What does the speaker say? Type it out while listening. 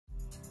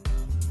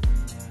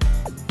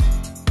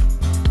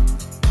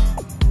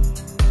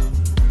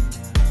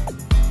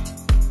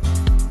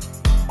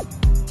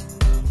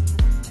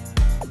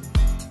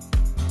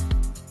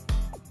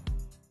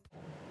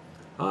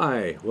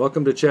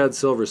welcome to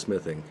Chad's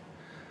Silversmithing.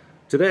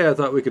 Today I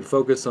thought we could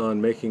focus on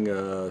making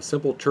a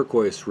simple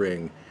turquoise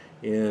ring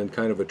in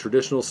kind of a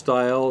traditional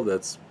style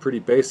that's pretty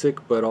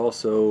basic but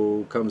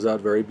also comes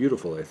out very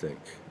beautiful, I think.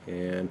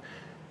 And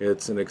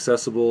it's an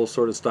accessible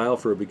sort of style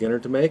for a beginner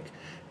to make,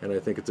 and I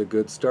think it's a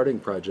good starting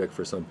project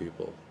for some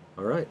people.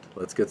 Alright,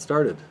 let's get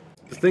started.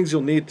 The things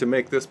you'll need to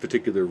make this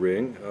particular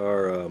ring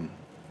are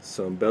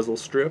some bezel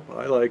strip.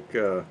 I like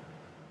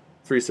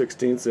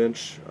 3/16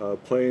 inch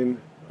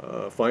plain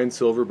fine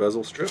silver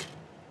bezel strip.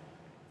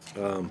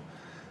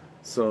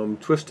 Some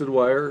twisted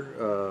wire.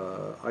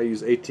 I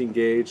use 18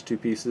 gauge, two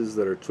pieces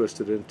that are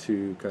twisted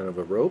into kind of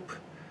a rope.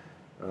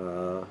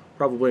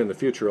 Probably in the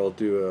future I'll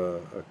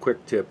do a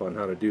quick tip on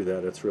how to do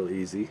that. It's real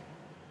easy.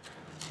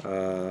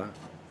 I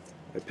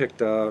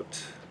picked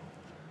out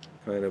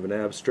kind of an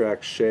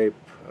abstract shape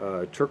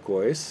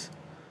turquoise,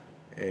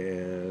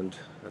 and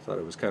I thought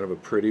it was kind of a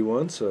pretty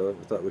one, so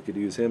I thought we could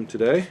use him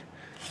today.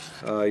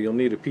 You'll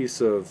need a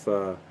piece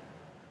of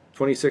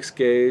 26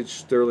 gauge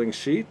sterling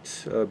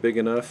sheet, big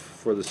enough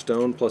for the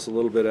stone plus a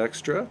little bit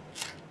extra,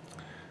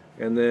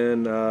 and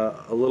then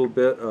a little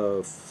bit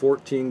of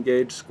 14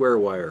 gauge square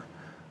wire,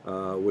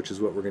 which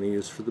is what we're going to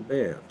use for the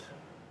band.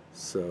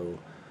 So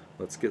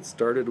let's get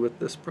started with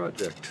this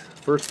project.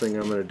 First thing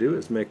I'm going to do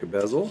is make a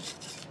bezel.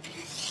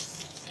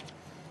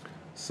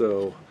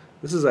 So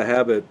this is a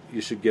habit you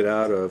should get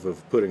out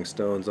of putting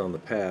stones on the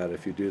pad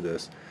if you do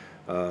this.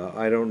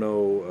 I don't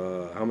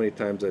know how many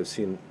times I've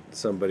seen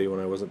somebody, when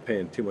I wasn't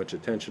paying too much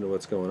attention to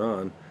what's going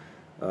on,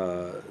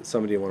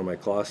 somebody in one of my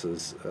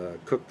classes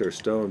cook their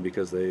stone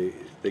because they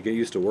get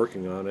used to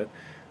working on it,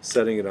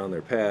 setting it on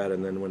their pad,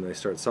 and then when they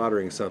start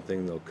soldering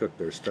something they'll cook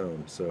their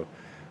stone. So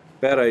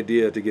bad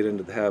idea to get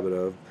into the habit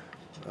of,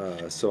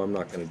 so I'm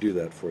not going to do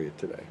that for you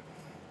today.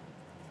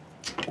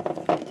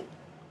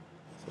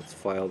 So let's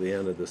file the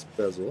end of this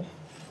bezel.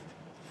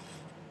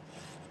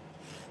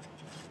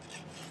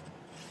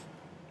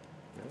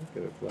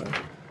 Get it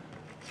flat.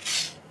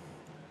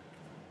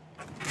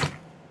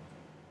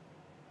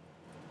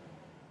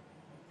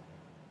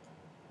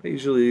 I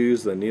usually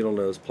use the needle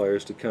nose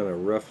pliers to kind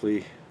of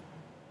roughly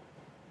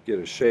get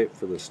a shape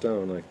for the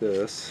stone like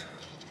this,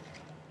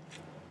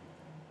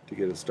 to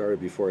get it started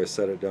before I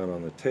set it down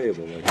on the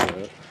table like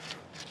that.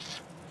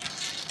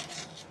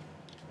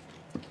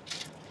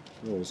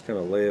 We'll just kind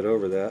of lay it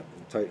over that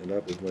and tighten it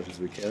up as much as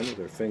we can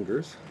with our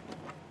fingers.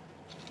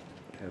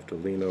 I have to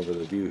lean over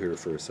the view here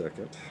for a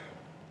second.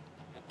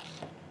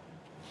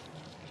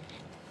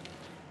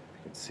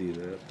 See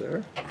that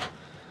there.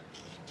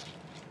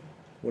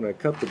 When I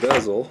cut the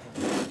bezel,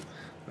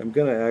 I'm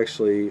going to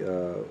actually,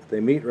 they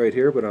meet right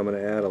here, but I'm going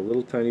to add a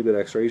little tiny bit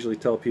extra. I usually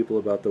tell people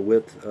about the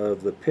width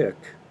of the pick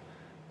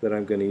that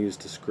I'm going to use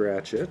to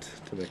scratch it,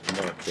 to make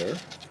the mark there.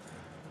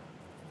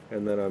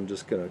 And then I'm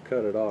just going to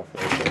cut it off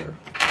right there.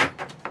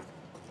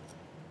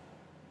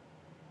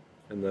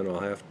 And then I'll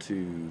have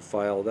to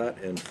file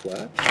that end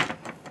flat.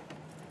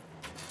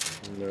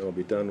 And then I'll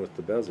be done with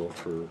the bezel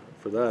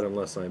for that,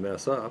 unless I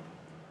mess up,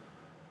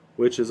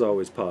 which is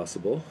always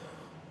possible.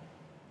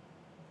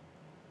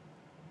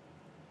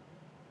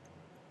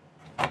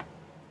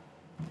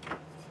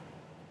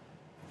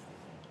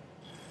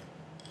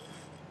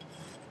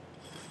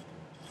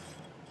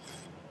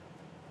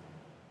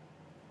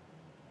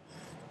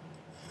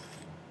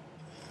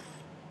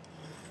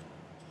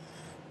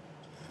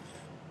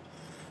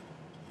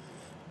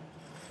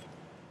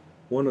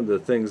 One of the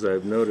things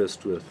I've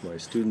noticed with my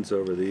students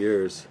over the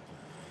years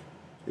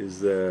is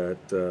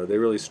that they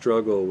really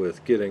struggle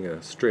with getting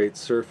a straight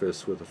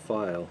surface with a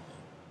file,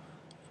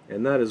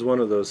 and that is one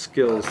of those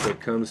skills that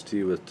comes to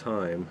you with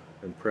time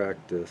and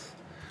practice.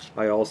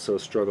 I also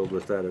struggled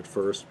with that at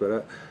first,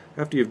 but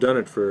after you've done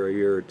it for a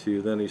year or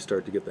two, then you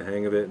start to get the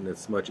hang of it, and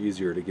it's much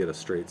easier to get a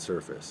straight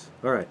surface.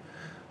 Alright,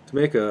 to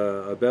make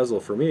a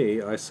bezel for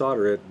me, I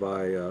solder it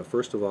by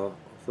first of all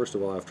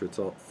after it's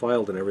all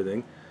filed and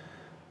everything,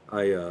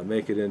 I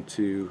make it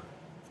into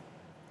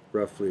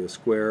roughly a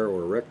square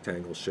or a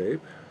rectangle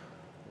shape,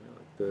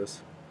 like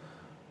this.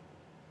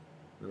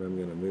 And I'm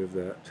going to move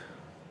that.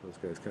 Those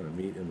guys kind of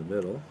meet in the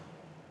middle.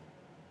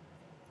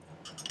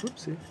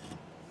 Whoopsie.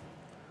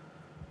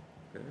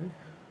 Okay.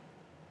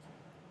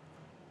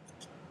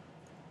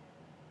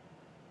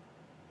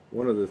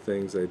 One of the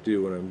things I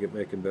do when I'm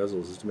making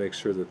bezels is to make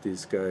sure that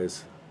these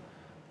guys,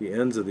 the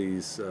ends of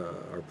these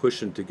are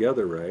pushing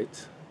together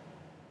right.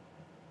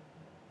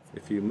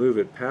 If you move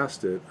it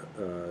past it,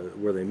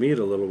 where they meet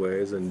a little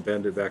ways, and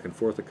bend it back and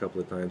forth a couple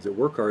of times, it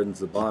work hardens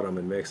the bottom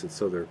and makes it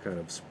so they're kind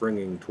of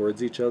springing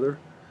towards each other.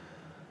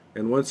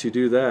 And once you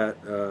do that,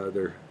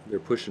 they're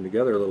pushing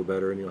together a little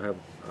better, and you'll have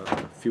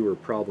fewer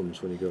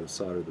problems when you go to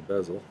solder the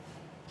bezel.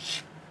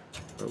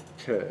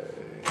 Okay,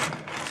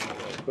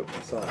 I'll put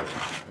my solder.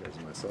 There's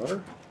my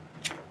solder.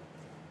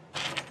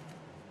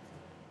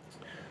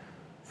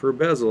 For a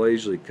bezel, I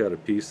usually cut a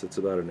piece that's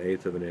about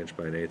 1/8 of an inch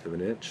by 1/8 of an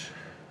inch.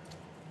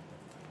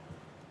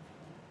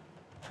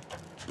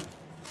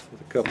 With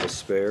a couple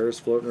spares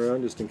floating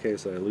around just in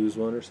case I lose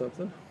one or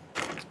something.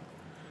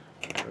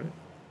 All right.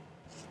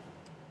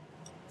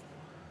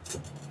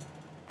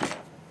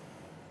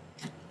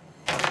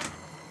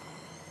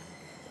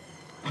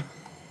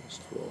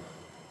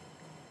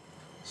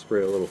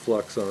 spray a little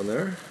flux on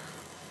there,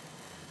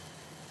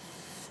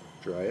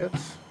 dry it.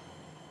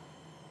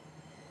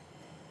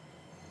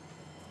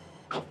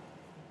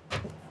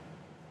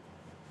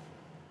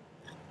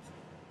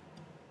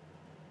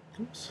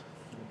 Oops,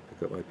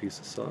 pick up my piece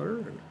of solder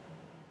and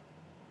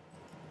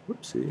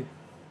whoopsie.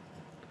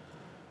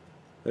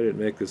 I didn't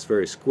make this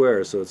very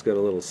square, so it's got a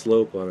little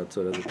slope on it,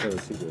 so it has a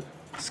tendency to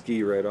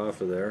ski right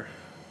off of there.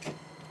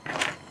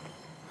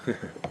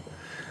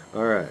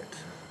 Alright.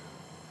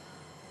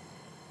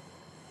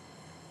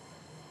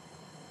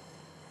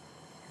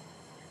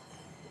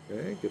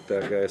 Okay, get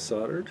that guy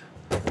soldered.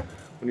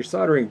 When you're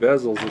soldering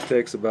bezels, it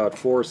takes about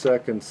 4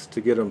 seconds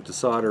to get them to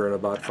solder and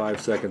about 5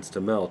 seconds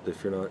to melt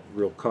if you're not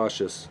real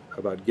cautious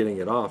about getting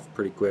it off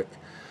pretty quick.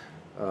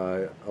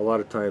 A lot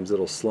of times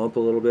it'll slump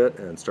a little bit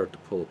and start to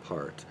pull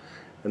apart.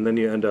 And then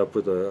you end up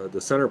with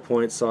the center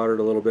point soldered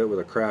a little bit with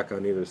a crack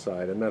on either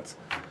side. And that's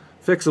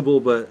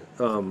fixable, but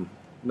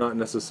not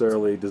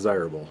necessarily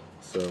desirable.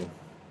 So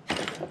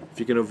if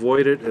you can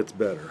avoid it, it's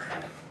better.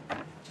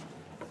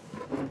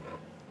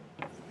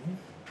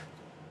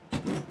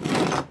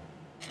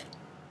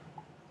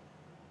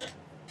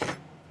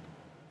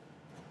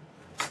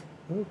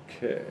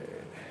 Okay,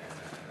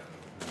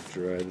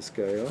 dry this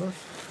guy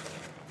off.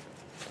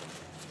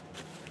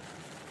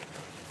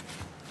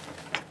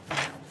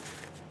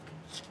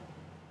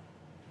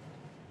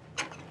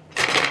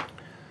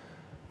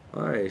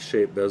 I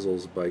shape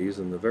bezels by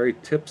using the very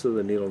tips of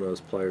the needle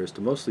nose pliers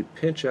to mostly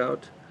pinch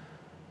out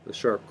the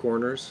sharp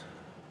corners.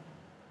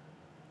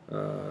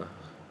 When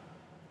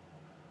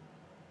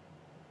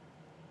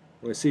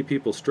I see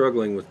people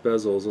struggling with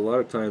bezels, a lot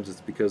of times it's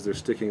because they're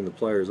sticking the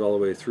pliers all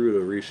the way through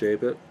to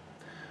reshape it.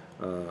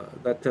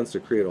 That tends to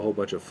create a whole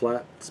bunch of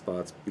flat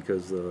spots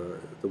because the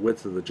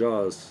width of the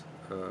jaws,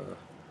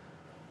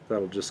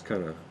 that'll just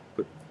kind of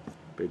put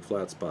big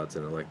flat spots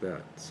in it like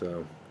that.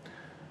 So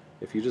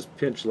if you just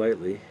pinch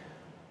lightly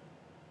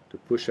to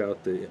push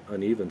out the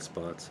uneven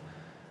spots,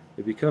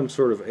 it becomes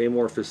sort of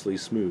amorphously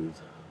smooth.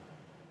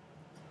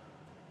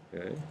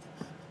 Okay,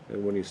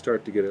 and when you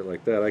start to get it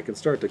like that, I can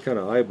start to kind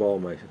of eyeball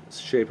my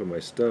shape of my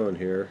stone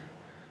here.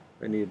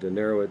 I need to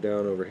narrow it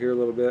down over here a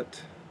little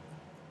bit.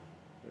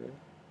 Okay.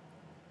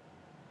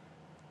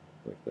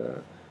 Like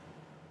that.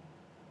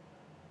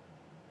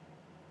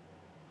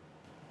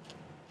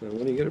 And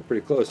when you get it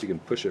pretty close, you can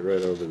push it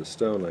right over the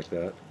stone like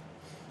that.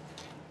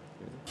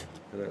 Okay.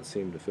 And that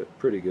seemed to fit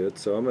pretty good,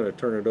 so I'm going to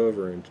turn it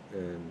over and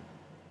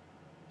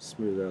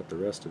smooth out the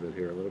rest of it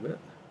here a little bit.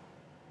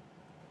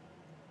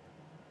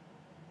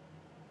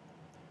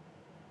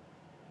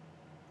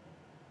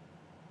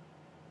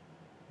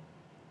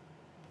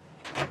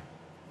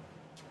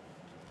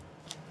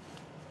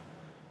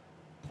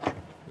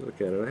 Look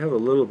at it. I have a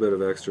little bit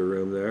of extra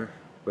room there,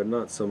 but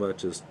not so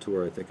much as to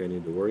where I think I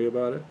need to worry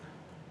about it.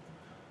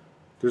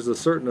 There's a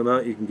certain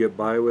amount you can get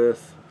by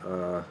with,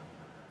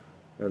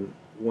 and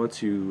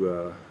once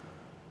you've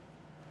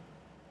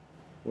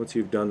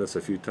done this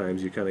a few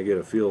times, you kind of get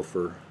a feel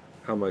for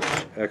how much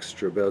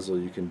extra bezel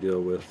you can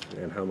deal with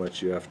and how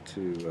much you have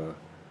to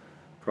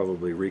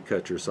probably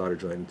recut your solder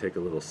joint and take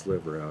a little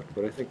sliver out.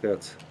 But I think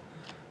that's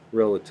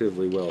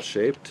relatively well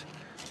shaped.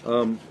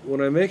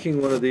 When I'm making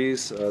one of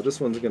these, this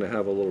one's going to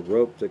have a little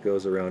rope that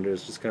goes around it.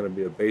 It's just kind of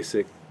be a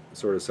basic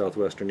sort of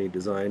southwesterny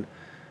design.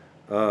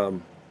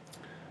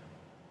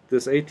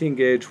 This 18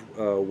 gauge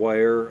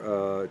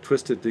wire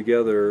twisted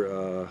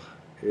together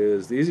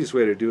is the easiest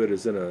way to do it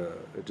is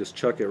just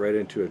chuck it right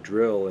into a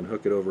drill and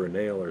hook it over a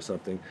nail or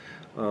something.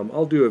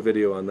 I'll do a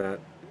video on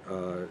that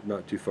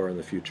not too far in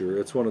the future.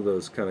 It's one of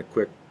those kind of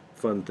quick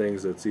fun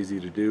things that's easy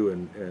to do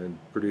and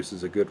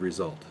produces a good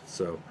result.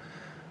 So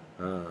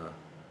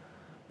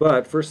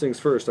but first things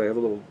first, I have a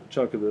little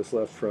chunk of this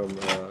left from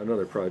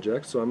another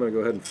project, so I'm going to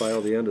go ahead and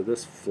file the end of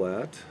this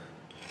flat.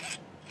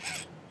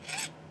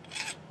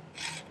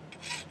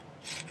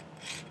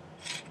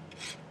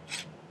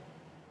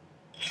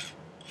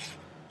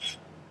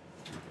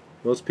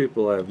 Most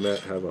people I've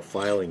met have a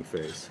filing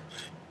face.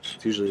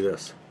 It's usually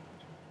this.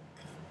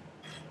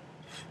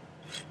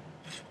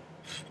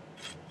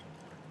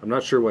 I'm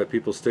not sure why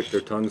people stick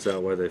their tongues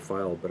out while they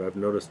file, but I've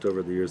noticed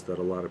over the years that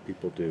a lot of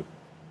people do.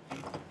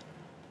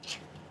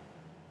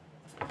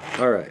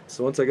 Alright,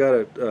 so once I got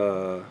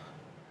it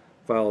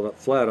filed up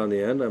flat on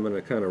the end, I'm going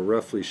to kind of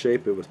roughly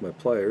shape it with my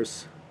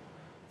pliers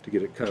to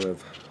get it kind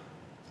of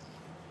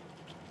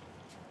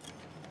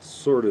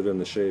sort of in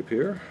the shape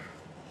here.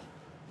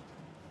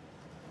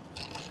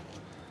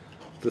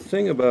 The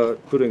thing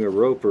about putting a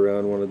rope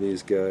around one of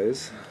these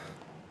guys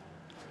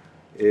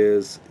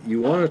is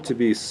you want it to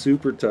be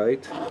super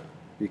tight,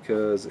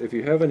 because if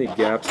you have any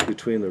gaps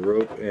between the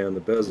rope and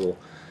the bezel,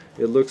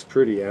 it looks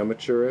pretty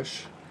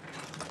amateurish,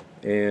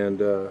 and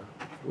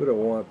we don't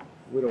want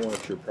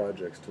your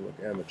projects to look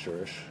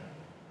amateurish.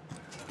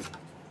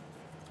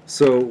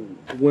 So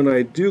when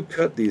I do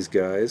cut these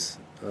guys,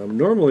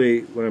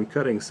 normally when I'm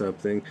cutting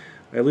something,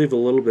 I leave a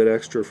little bit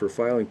extra for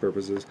filing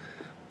purposes.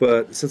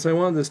 But since I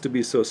want this to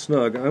be so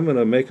snug, I'm going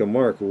to make a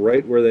mark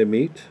right where they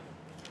meet,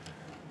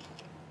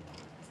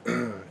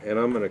 and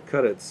I'm going to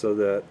cut it so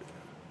that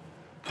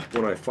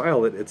when I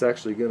file it, it's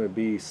actually going to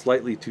be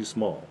slightly too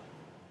small.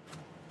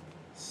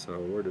 So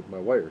where did my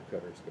wire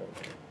cutters go?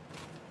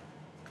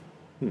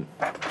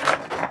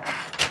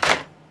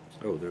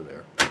 Oh, they're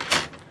there.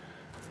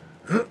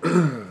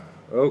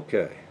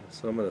 Okay,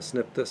 so I'm going to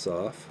snip this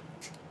off.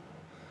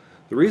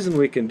 The reason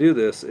we can do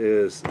this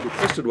is the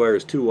twisted wire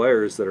is two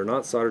wires that are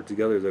not soldered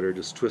together, that are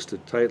just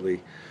twisted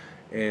tightly,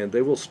 and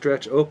they will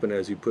stretch open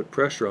as you put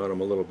pressure on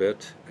them a little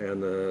bit,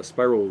 and the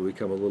spiral will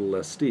become a little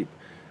less steep,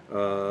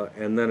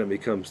 and then it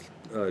becomes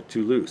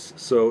too loose.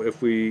 So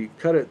if we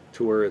cut it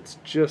to where it's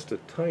just a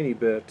tiny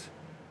bit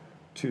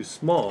too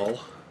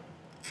small,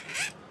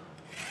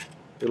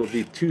 it'll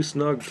be too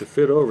snug to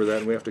fit over that,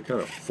 and we have to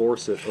kind of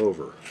force it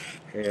over,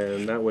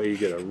 and that way you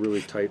get a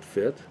really tight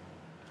fit,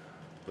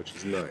 which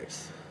is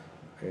nice,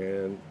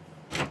 and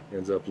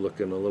ends up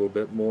looking a little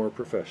bit more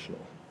professional.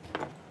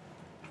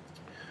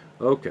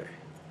 Okay,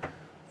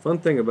 fun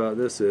thing about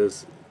this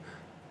is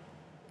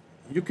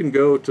you can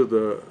go to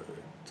the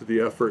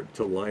effort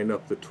to line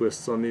up the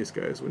twists on these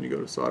guys when you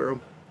go to solder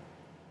them,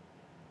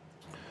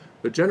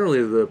 but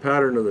generally the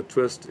pattern of the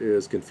twist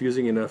is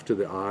confusing enough to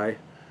the eye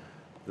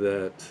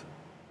that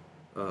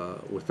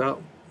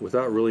without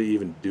really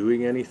even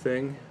doing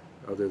anything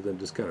other than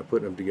just kind of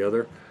putting them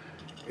together,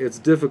 it's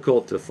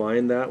difficult to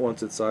find that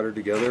once it's soldered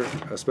together,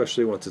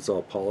 especially once it's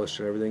all polished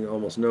and everything.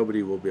 Almost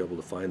nobody will be able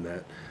to find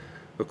that,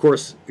 of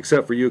course,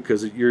 except for you,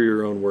 because you're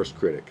your own worst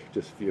critic,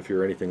 just if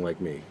you're anything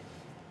like me.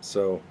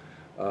 So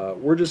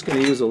we're just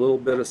going to use a little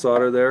bit of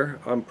solder there.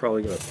 I'm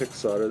probably going to pick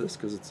solder this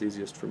because it's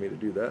easiest for me to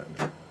do that.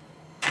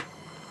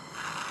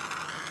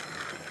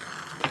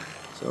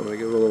 So I'm going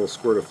to give it a little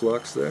squirt of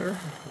flux there,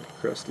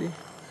 crusty.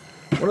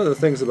 One of the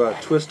things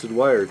about twisted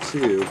wire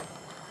too,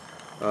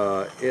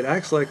 it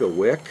acts like a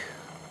wick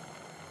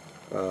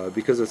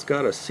because it's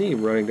got a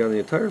seam running down the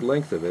entire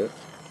length of it,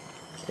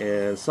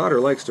 and solder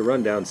likes to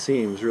run down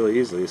seams really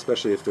easily,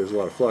 especially if there's a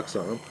lot of flux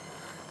on them.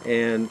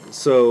 And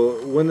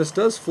so when this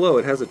does flow,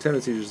 it has a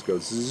tendency to just go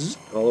zzz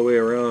all the way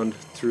around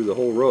through the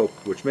whole rope,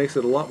 which makes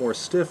it a lot more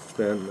stiff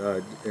than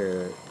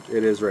it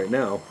is right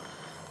now,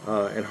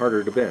 and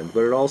harder to bend.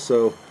 But it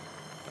also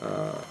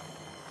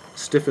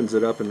stiffens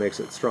it up and makes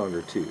it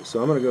stronger too.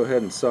 So I'm going to go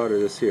ahead and solder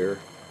this here,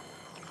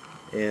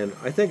 and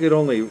I think it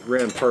only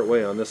ran part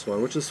way on this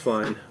one, which is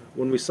fine.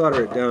 When we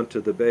solder it down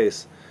to the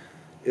base,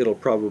 it'll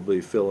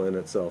probably fill in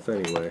itself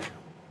anyway,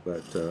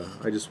 but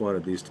I just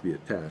wanted these to be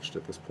attached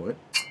at this point.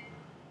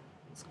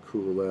 Let's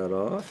cool that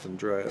off and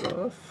dry it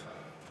off.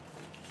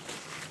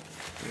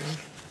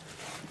 Okay.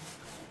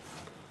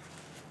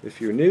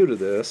 If you're new to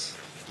this,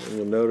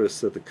 you'll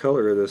notice that the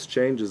color of this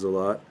changes a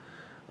lot.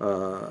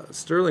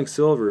 Sterling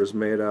silver is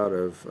made out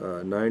of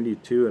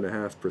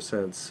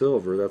 92.5%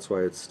 silver, that's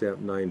why it's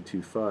stamped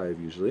 925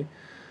 usually,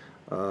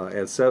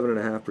 and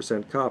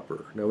 7.5%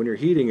 copper. Now when you're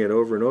heating it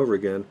over and over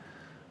again,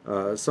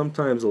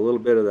 sometimes a little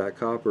bit of that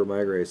copper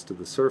migrates to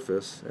the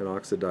surface and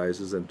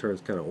oxidizes and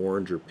turns kind of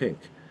orange or pink.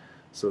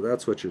 So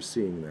that's what you're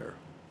seeing there.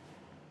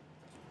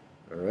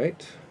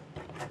 Alright.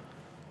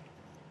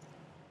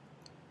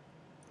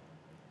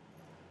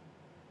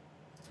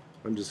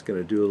 I'm just going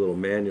to do a little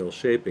manual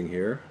shaping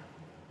here.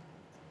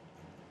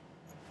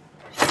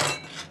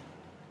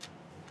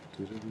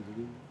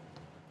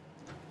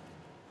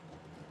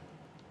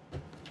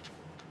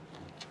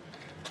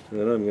 And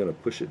then I'm going to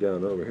push it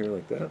down over here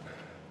like that.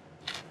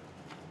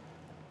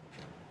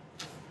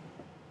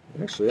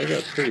 Actually, I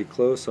got pretty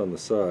close on the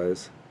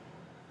size.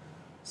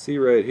 See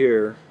right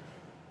here,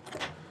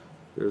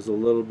 there's a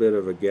little bit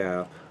of a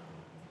gap,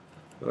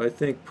 but I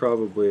think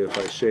probably if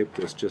I shape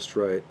this just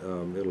right,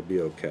 it'll be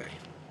okay.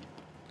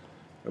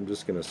 I'm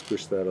just going to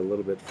squish that a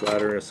little bit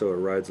flatter so it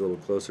rides a little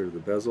closer to the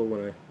bezel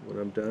when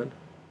I'm done.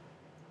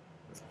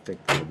 I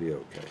think that'll be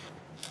okay.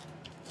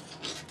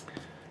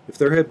 If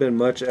there had been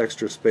much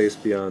extra space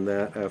beyond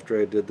that after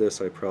I did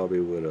this, I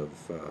probably would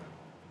have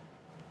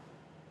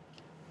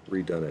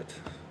redone it,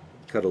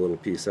 cut a little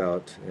piece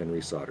out and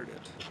resoldered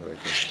it.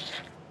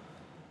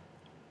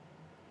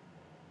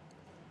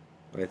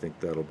 But I think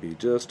that'll be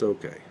just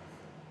okay.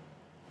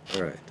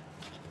 Alright.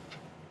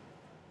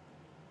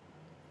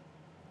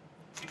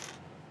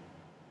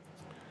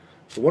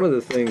 So one of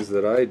the things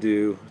that I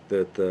do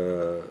that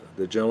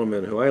the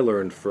gentleman who I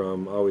learned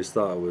from always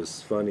thought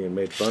was funny and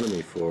made fun of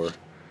me for,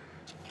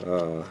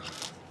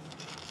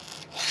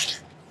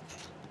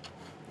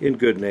 in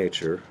good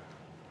nature,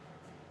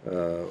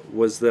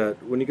 was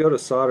that when you go to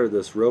solder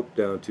this rope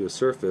down to a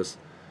surface,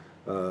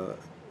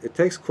 it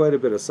takes quite a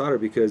bit of solder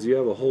because you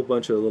have a whole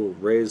bunch of little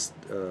raised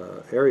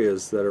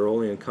areas that are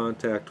only in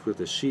contact with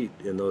the sheet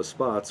in those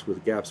spots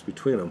with gaps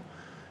between them.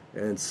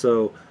 And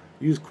so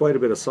use quite a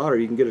bit of solder.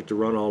 You can get it to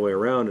run all the way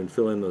around and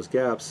fill in those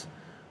gaps,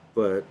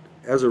 but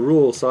as a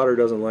rule solder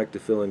doesn't like to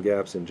fill in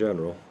gaps in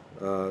general.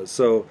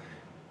 So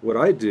what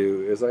I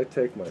do is I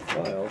take my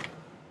file,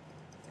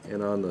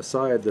 and on the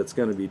side that's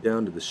going to be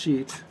down to the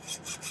sheet,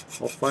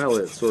 I'll file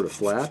it sort of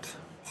flat.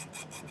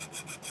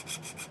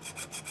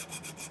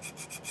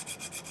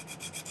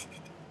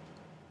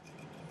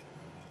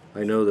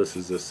 I know this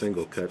is a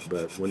single cut,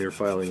 but when you're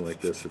filing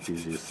like this, it's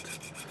easiest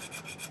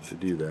to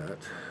do that.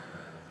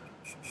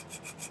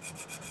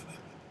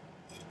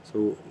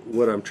 So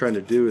what I'm trying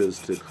to do is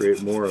to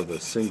create more of a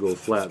single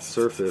flat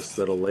surface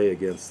that'll lay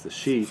against the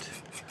sheet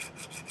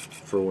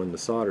for when the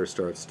solder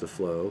starts to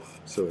flow,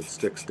 so it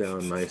sticks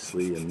down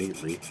nicely and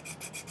neatly.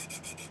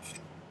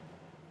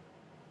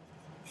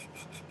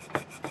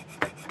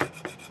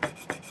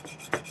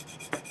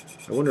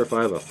 I wonder if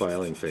I have a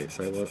filing face.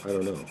 I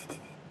don't know.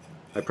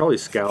 I probably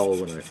scowl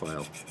when I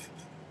file.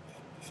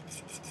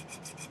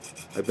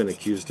 I've been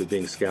accused of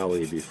being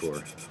scowly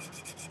before.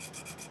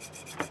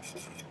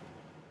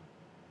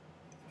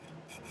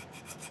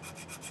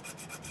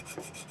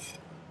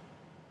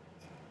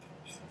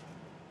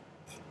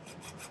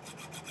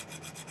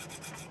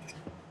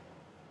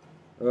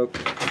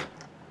 Okay,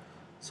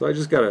 so I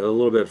just got it a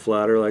little bit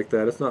flatter like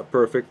that. It's not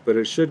perfect, but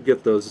it should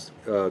get those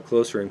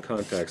closer in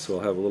contact, so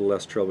I'll have a little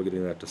less trouble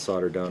getting that to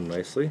solder down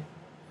nicely.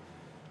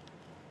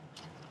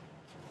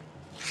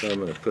 So I'm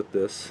going to put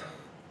this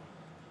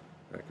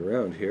back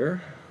around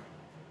here.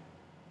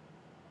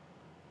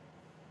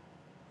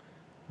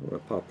 I'm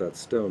going to pop that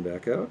stone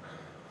back out.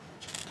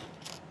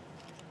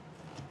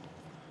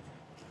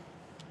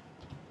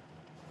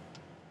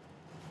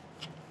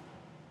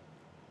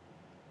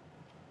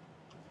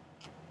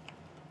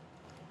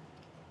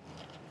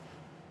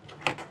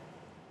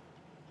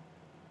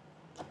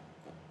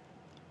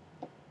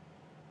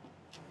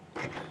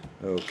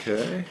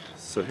 Okay,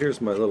 so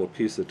here's my little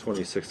piece of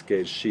 26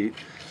 gauge sheet,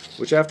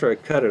 which after I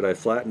cut it, I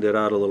flattened it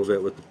out a little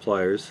bit with the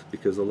pliers,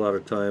 because a lot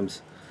of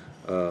times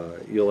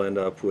you'll end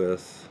up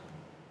with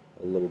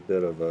a little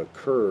bit of a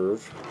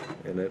curve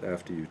in it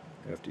after you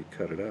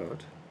cut it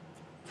out.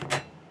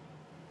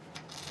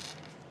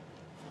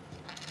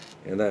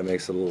 And that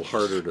makes it a little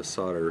harder to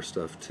solder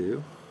stuff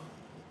too.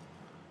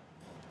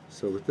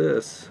 So with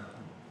this,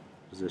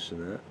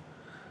 position that.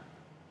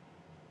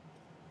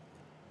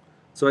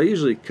 So I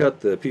usually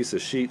cut the piece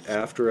of sheet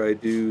after I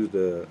do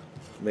the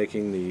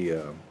making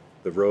the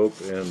rope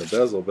and the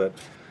bezel, but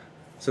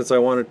since I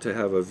wanted to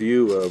have a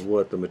view of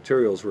what the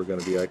materials were going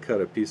to be, I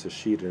cut a piece of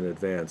sheet in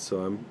advance.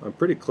 So I'm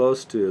pretty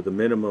close to the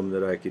minimum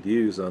that I could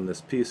use on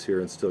this piece here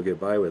and still get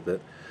by with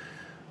it.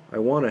 I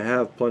want to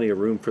have plenty of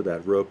room for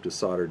that rope to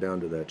solder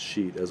down to that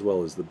sheet, as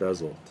well as the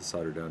bezel to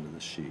solder down to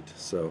the sheet.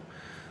 So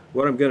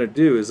what I'm going to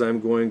do is I'm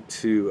going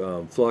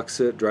to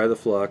flux it, dry the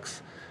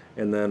flux,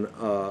 and then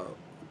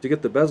to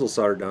get the bezel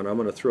soldered down, I'm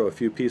going to throw a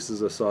few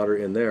pieces of solder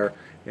in there,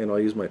 and I'll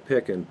use my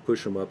pick and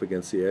push them up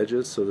against the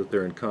edges so that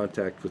they're in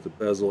contact with the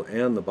bezel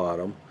and the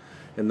bottom.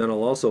 And then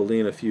I'll also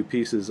lean a few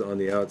pieces on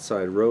the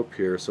outside rope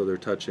here so they're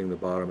touching the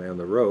bottom and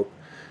the rope.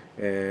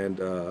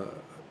 And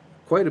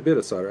quite a bit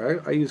of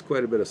solder. I use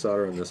quite a bit of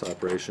solder on this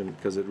operation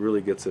because it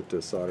really gets it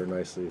to solder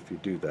nicely if you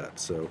do that.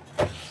 So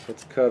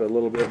let's cut a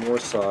little bit more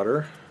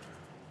solder.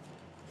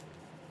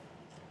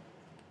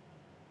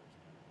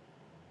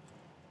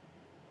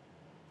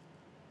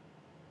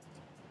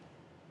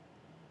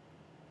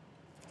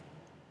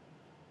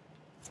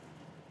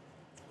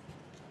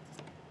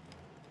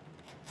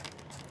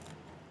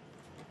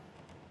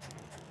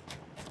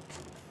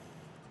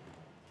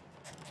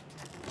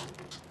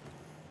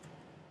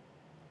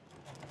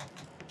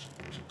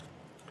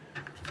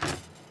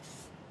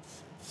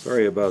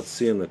 Sorry about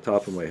seeing the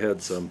top of my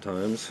head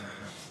sometimes.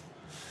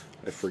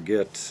 I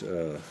forget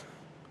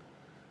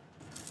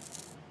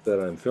that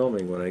I'm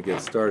filming when I get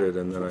started,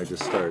 and then I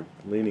just start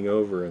leaning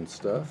over and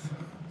stuff.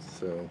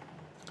 So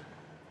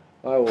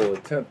I will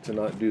attempt to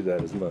not do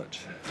that as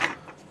much.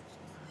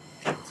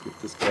 Let's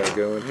get this guy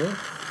going here.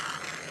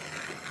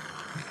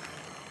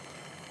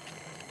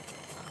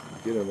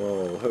 Get him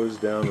all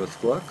hosed down with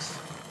flux.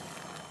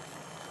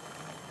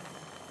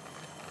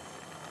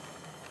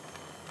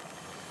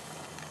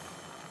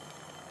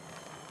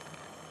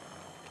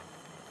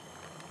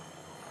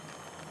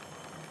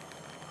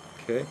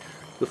 Okay,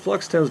 the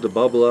flux tends to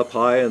bubble up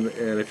high, and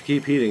if you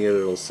keep heating it,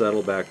 it'll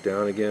settle back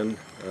down again.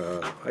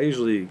 I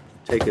usually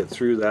take it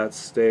through that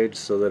stage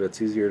so that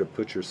it's easier to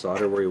put your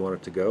solder where you want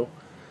it to go.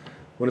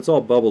 When it's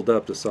all bubbled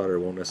up, the solder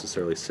won't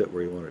necessarily sit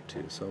where you want it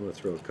to. So I'm going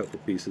to throw a couple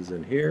pieces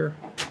in here.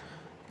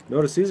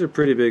 Notice these are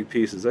pretty big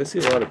pieces. I see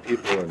a lot of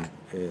people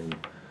in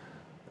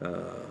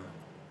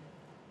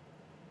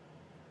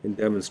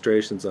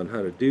demonstrations on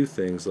how to do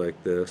things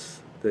like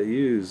this that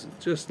use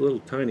just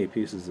little tiny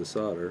pieces of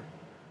solder.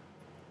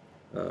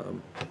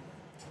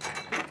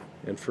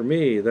 And for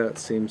me, that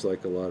seems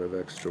like a lot of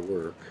extra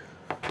work.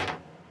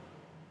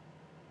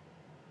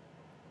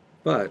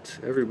 But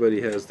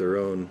everybody has their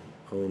own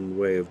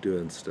way of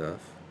doing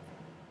stuff.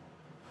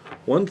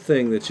 One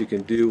thing that you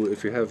can do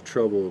if you have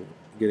trouble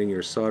getting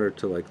your solder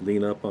to like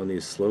lean up on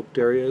these sloped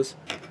areas,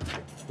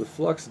 the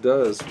flux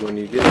does, when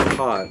you get it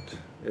hot,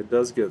 it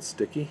does get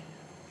sticky.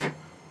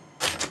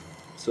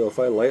 So if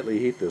I lightly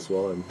heat this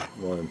while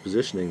I'm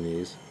positioning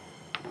these,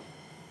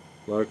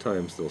 a lot of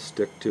times they'll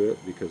stick to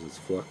it because it's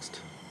fluxed.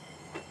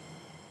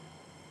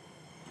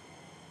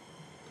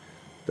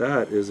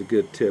 That is a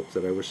good tip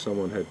that I wish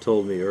someone had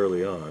told me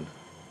early on,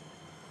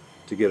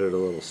 to get it a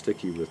little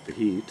sticky with the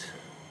heat.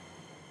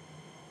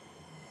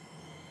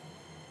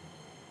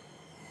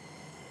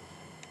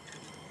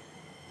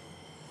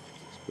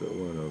 Put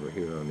one over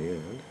here on the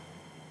end.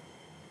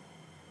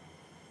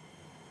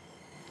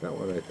 That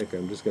one I think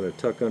I'm just going to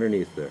tuck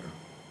underneath there.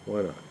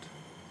 Why not?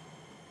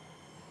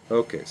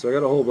 Okay, so I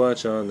got a whole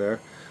bunch on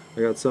there.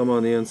 I got some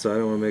on the inside.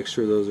 I want to make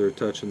sure those are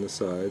touching the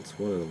sides.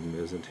 One of them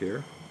isn't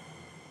here.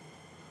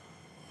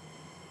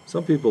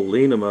 Some people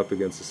lean them up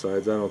against the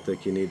sides. I don't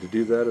think you need to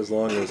do that as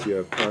long as you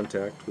have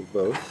contact with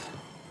both.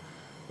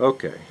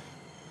 Okay,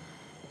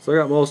 so I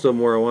got most of them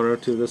where I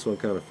wanted to. This one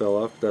kind of fell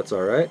off, but that's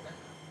alright.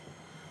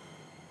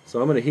 So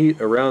I'm going to heat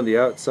around the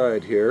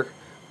outside here.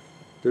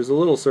 There's a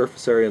little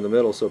surface area in the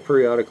middle, so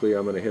periodically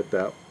I'm going to hit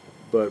that.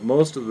 But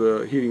most of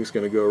the heating is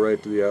going to go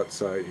right to the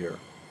outside here.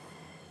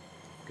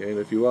 Okay, and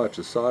if you watch,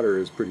 the solder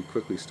is pretty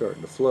quickly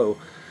starting to flow.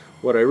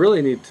 What I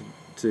really need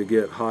to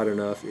get hot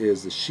enough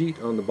is the sheet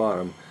on the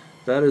bottom.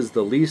 That is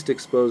the least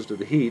exposed to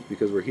the heat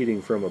because we're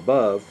heating from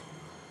above.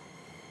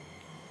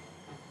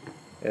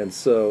 And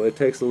so it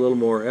takes a little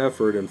more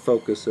effort and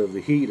focus of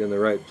the heat in the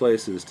right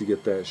places to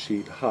get that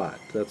sheet hot.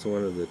 That's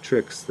one of the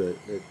tricks that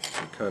you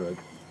kind of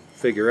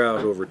figure out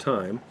over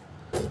time.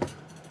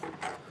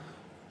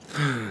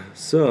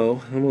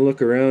 So I'm going to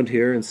look around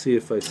here and see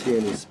if I see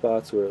any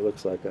spots where it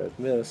looks like I've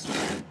missed.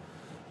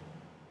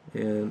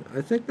 And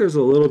I think there's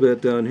a little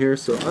bit down here,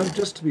 so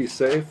just to be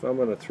safe, I'm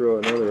going to throw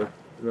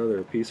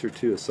another piece or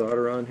two of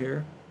solder on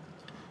here.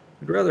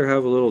 I'd rather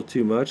have a little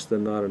too much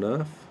than not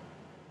enough.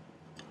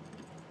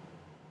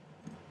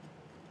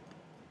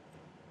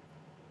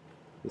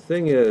 The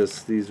thing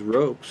is, these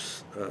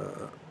ropes,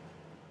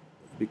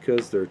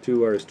 because they're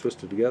two wires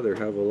twisted together,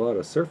 have a lot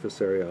of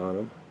surface area on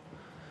them,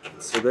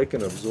 so they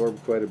can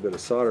absorb quite a bit of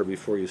solder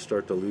before you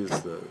start to lose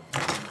the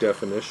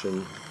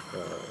definition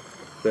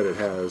that it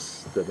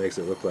has that makes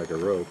it look like a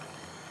rope.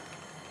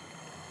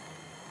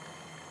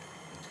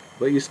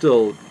 But you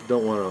still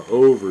don't want to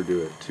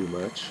overdo it too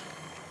much.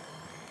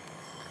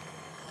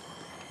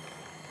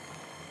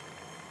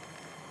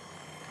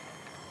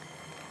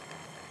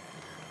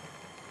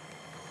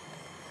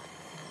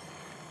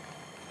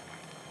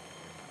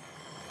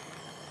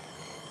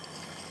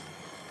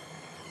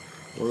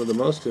 One of the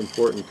most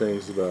important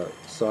things about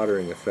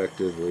soldering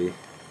effectively,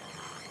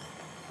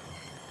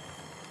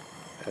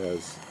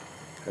 as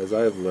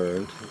I've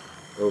learned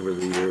over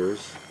the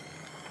years,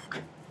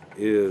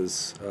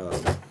 is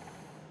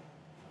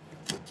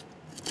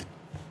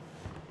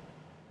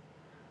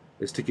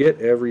to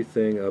get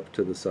everything up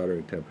to the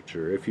soldering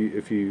temperature. If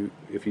you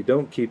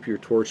don't keep your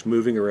torch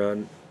moving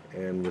around,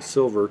 and with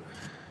silver,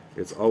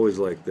 it's always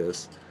like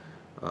this.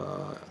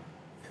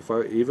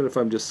 Even if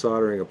I'm just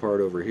soldering a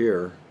part over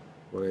here,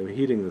 when I'm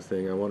heating the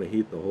thing, I want to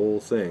heat the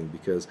whole thing,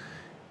 because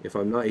if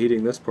I'm not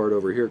heating this part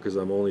over here because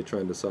I'm only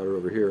trying to solder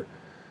over here,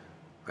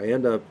 I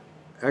end up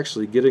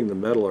actually getting the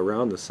metal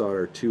around the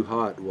solder too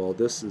hot while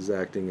this is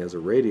acting as a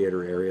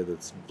radiator area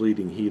that's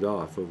bleeding heat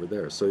off over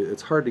there. So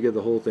it's hard to get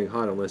the whole thing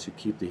hot unless you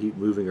keep the heat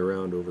moving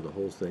around over the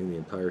whole thing the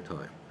entire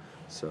time.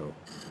 So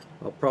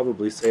I'll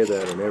probably say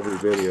that in every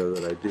video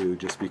that I do,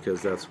 just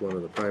because that's one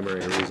of the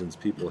primary reasons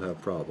people have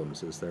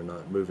problems, is they're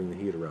not moving the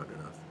heat around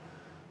enough.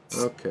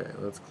 Okay,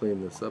 let's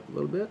clean this up a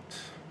little bit.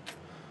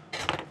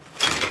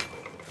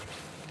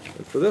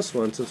 And for this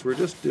one, since we're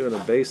just doing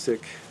a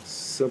basic,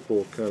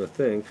 simple kind of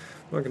thing,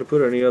 I'm not going to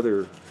put any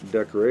other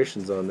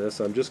decorations on this.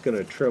 I'm just going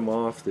to trim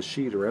off the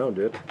sheet around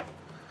it,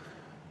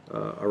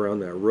 around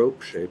that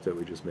rope shape that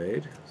we just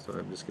made. So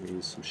I'm just going to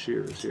use some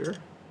shears here.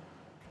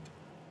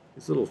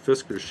 These little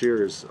Fisker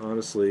shears,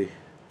 honestly,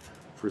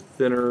 for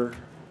thinner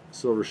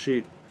silver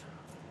sheet,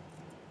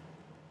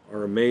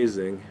 are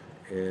amazing,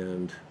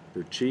 and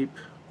they're cheap.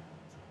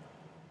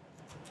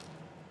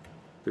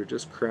 They're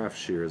just craft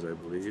shears, I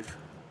believe.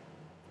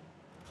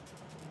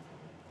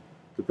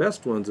 The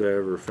best ones I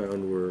ever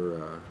found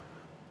were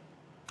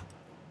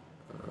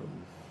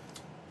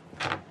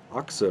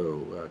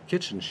OXO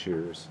kitchen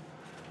shears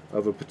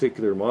of a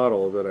particular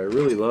model that I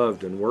really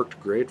loved and worked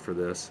great for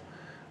this.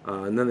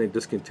 And then they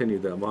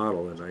discontinued that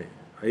model, and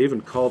I even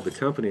called the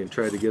company and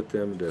tried to get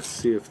them to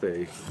see if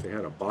they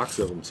had a box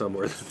of them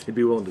somewhere that they'd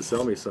be willing to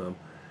sell me some,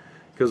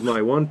 because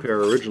my one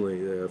pair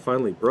originally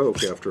finally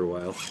broke after a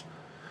while.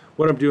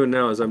 What I'm doing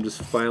now is I'm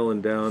just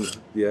filing down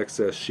the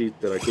excess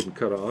sheet that I couldn't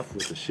cut off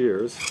with the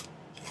shears.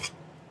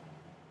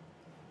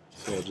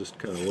 So I'll just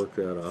kind of work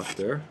that off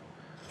there.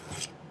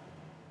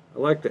 I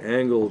like to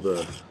angle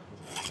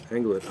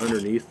it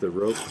underneath the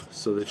rope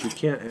so that you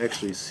can't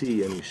actually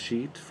see any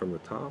sheet from the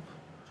top.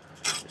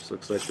 It just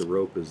looks like the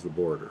rope is the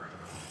border.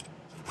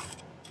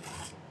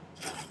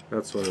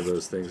 That's one of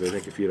those things, I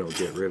think if you don't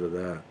get rid of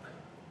that,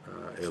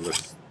 it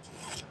looks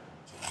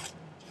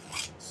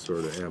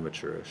sort of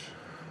amateurish.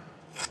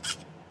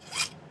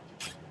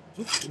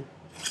 Oopsie.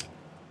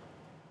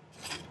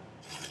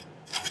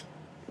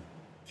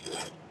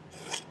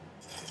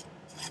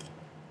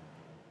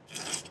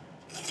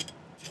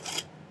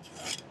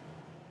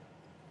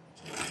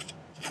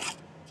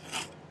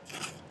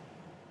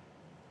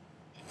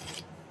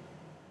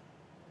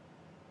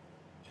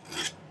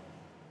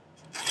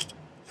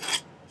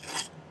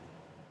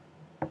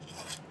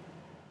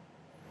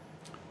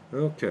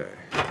 Okay,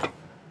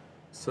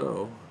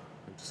 so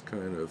I just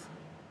kind of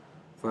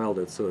filed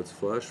it so it's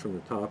flush. From the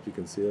top you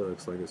can see it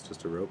looks like it's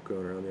just a rope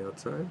going around the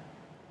outside.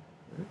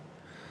 Okay.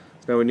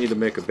 So now we need to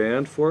make a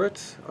band for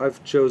it.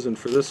 I've chosen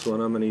for this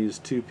one, I'm going to use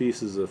 2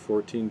 pieces of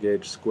 14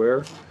 gauge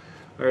square.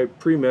 I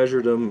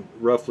pre-measured them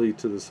roughly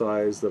to the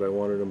size that I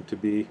wanted them to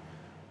be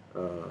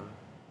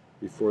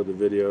before the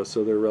video,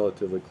 so they're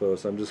relatively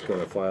close. I'm just going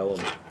to file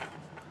them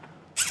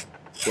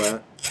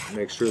flat,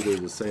 make sure they're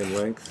the same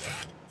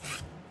length,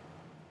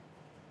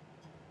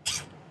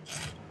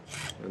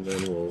 and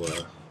then we'll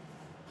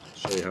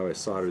show you how I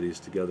solder these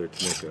together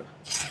to make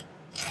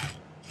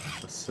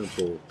a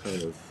simple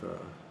kind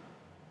of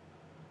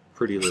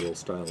pretty little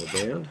style of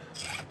band.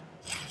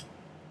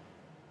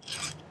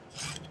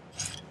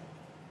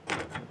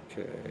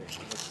 Okay,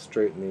 let's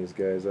straighten these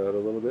guys out a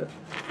little bit.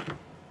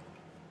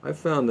 I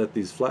found that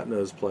these flat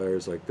nose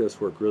pliers like this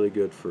work really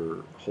good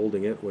for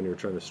holding it when you're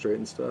trying to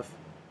straighten stuff.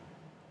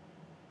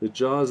 The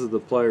jaws of the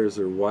pliers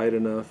are wide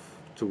enough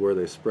to where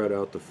they spread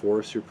out the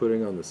force you're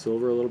putting on the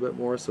silver a little bit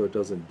more so it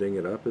doesn't ding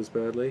it up as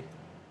badly.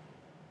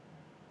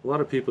 A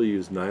lot of people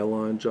use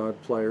nylon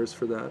jawed pliers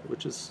for that,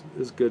 which is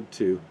good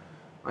too.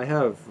 I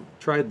have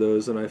tried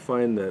those and I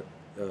find that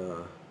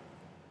the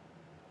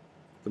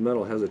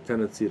metal has a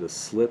tendency to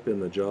slip in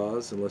the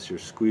jaws unless you're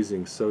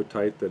squeezing so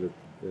tight that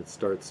it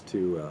starts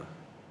to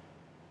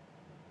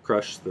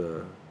crush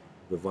the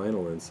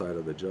vinyl inside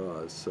of the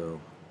jaws.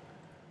 So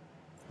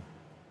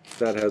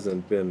that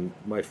hasn't been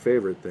my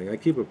favorite thing. I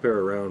keep a pair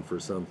around for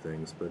some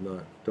things, but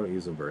don't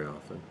use them very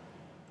often.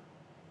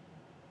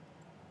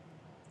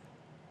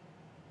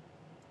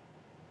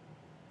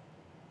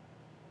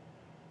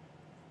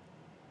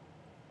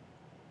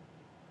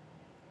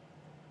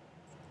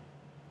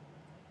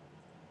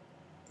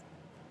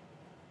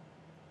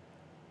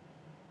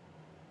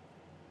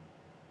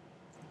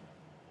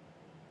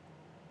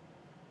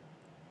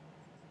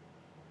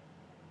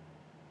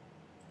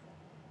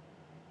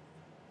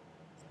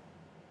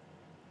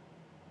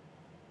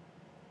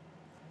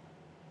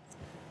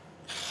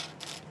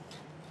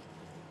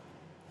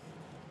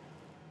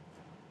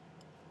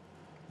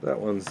 That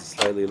one's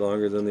slightly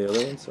longer than the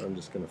other one, so I'm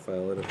just going to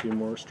file it a few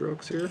more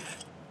strokes here.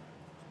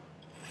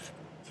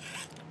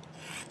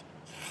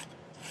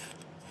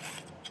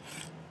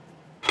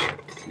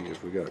 Let's see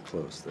if we got it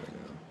close there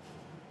now.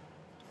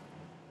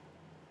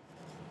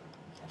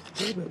 A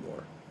little bit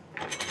more.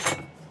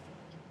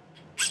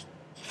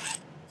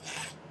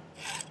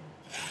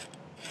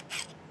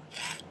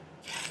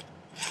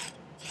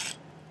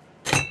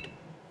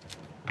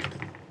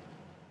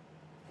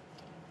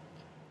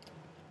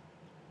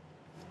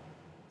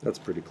 That's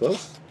pretty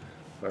close.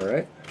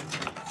 Alright,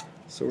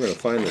 so we're going to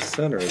find the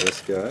center of this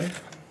guy.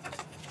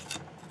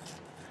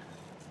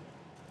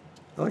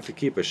 I like to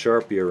keep a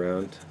Sharpie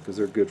around because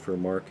they're good for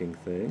marking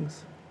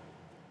things.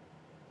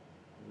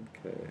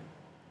 Okay.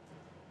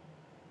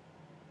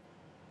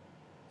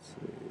 Let's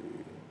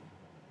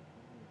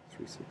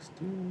see.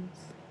 3/16.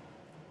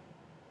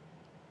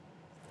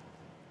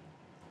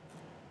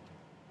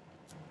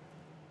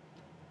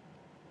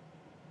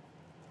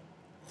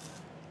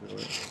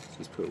 Let's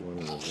just put one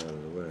of those out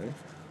of the way.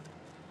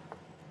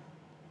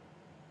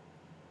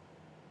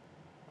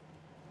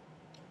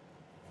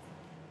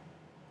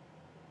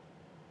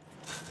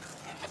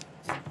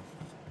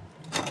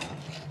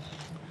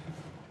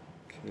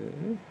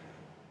 Okay.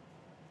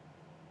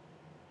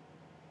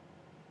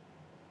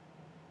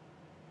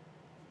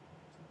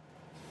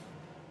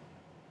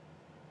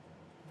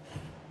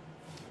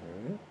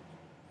 Alright.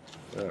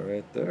 That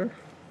right there.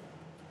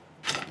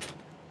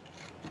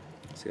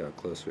 See how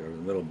close we are in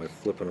the middle by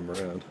flipping them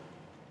around.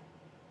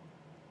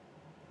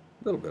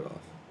 A little bit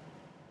off.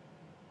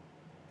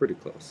 Pretty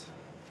close.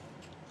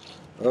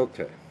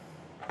 Okay.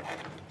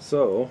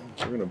 So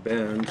we're going to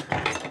bend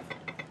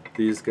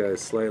these guys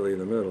slightly in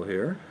the middle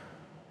here.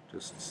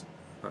 Just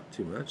not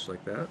too much,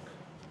 like that.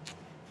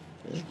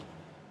 Okay.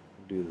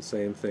 Do the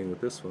same thing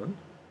with this one.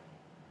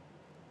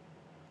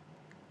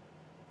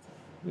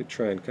 We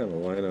try and kind of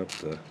line up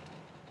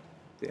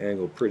the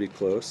angle pretty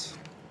close.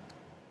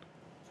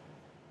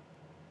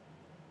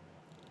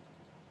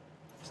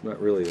 It's not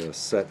really a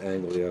set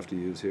angle you have to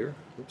use here.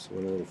 Oops,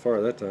 went a little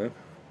far that time.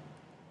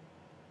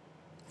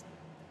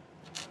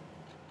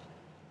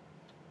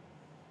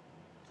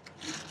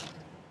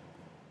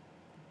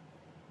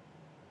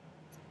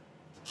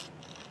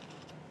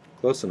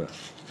 Close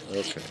enough.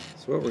 Okay,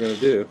 so what we're going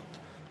to do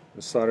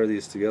is solder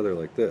these together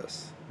like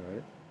this. All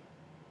right.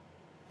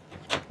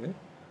 Okay,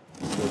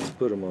 so let's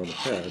put them on the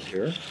pad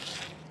here.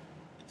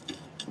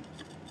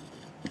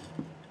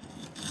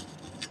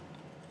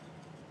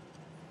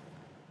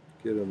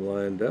 Get them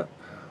lined up.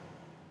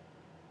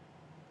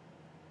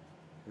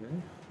 Okay.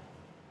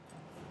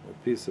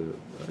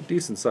 A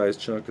decent sized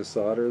chunk of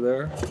solder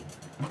there.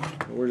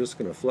 And we're just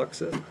going to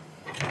flux it.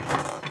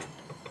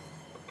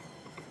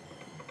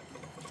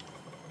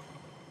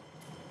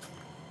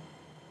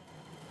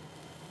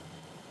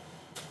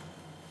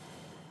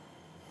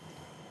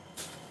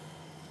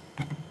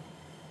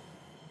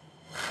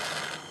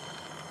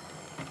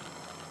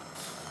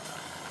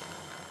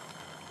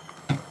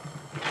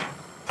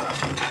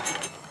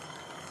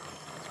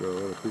 throw a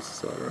little piece of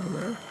solder on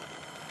there.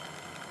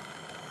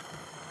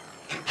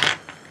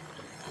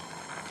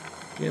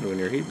 Again, when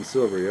you're heating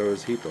silver, you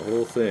always heat the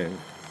whole thing.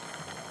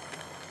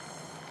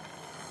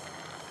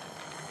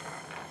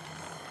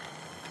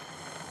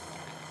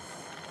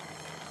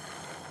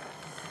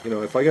 You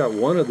know, if I got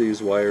one of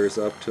these wires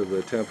up to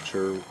the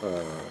temperature,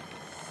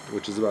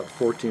 which is about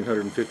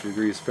 1450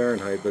 degrees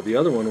Fahrenheit, but the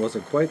other one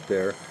wasn't quite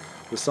there,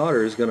 the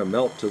solder is going to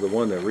melt to the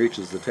one that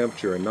reaches the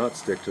temperature and not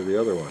stick to the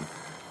other one.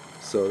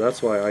 So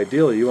that's why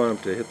ideally you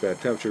want them to hit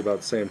that temperature about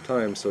the same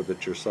time so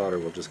that your solder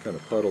will just kind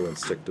of puddle and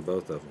stick to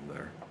both of them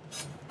there.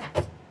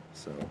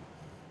 So,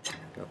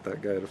 got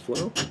that guy to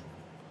flow.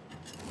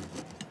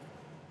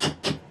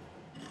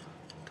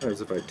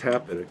 Sometimes if I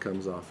tap it, it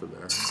comes off of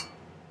there.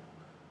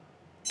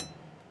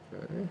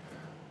 Okay.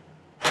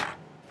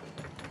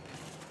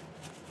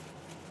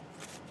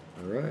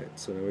 Alright,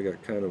 so now we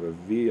got kind of a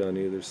V on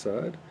either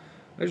side.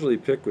 I usually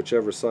pick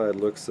whichever side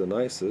looks the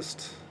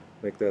nicest.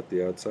 Make that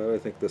the outside. I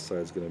think this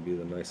side's going to be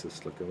the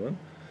nicest looking one.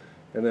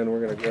 And then we're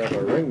going to grab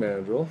our ring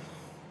mandrel.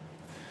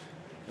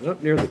 And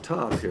up near the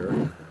top here,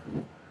 I'm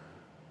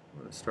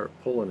going to start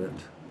pulling it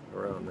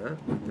around that,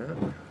 like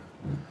that.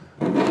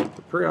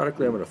 But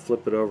periodically I'm going to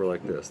flip it over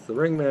like this. The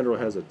ring mandrel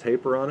has a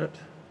taper on it.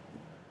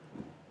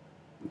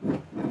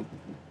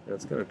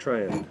 That's going to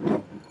try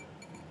and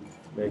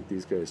make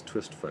these guys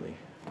twist funny.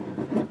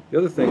 The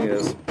other thing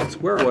is,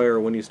 square wire,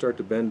 when you start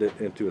to bend it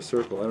into a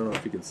circle, I don't know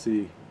if you can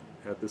see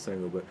at this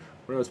angle, but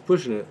when I was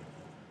pushing it,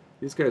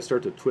 these guys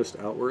start to twist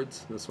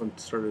outwards. This one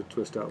started to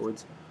twist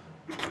outwards.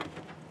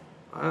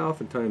 I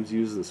oftentimes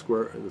use the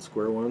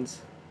square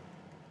ones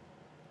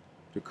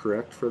to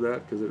correct for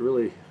that, because it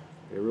really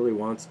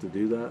wants to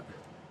do that.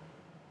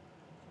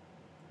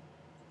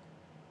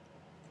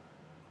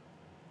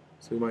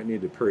 So you might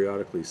need to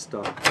periodically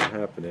stop that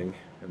happening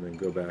and then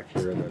go back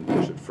here and then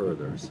push it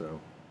further. So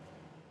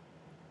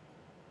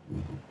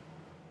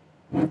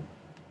I'm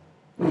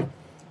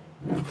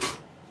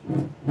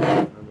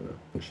going to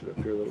push it up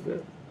here a little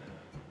bit,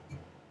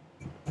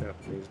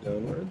 tapping these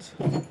downwards,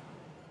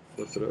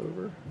 flip it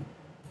over.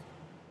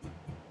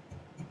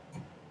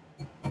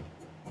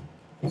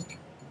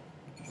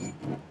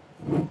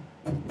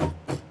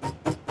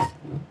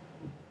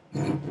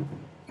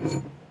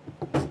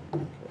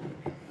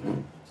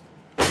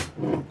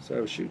 So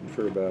I was shooting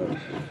for about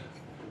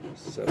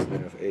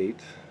 7.5, 8.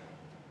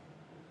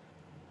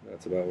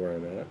 That's about where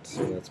I'm at,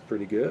 so that's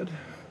pretty good.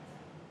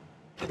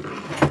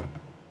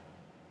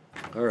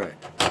 Alright,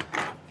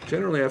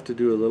 generally I have to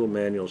do a little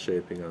manual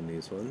shaping on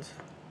these ones.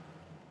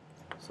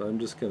 So I'm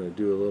just going to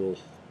do a little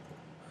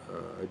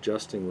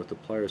adjusting with the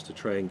pliers to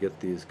try and get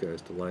these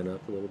guys to line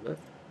up a little bit.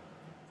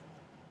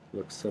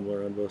 Looks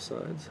similar on both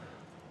sides.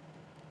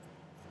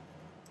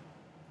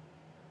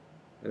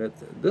 And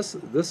this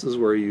is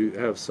where you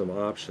have some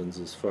options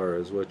as far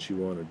as what you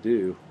want to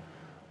do.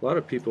 A lot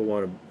of people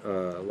want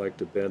to like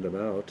to bend them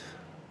out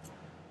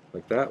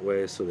like that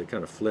way, so they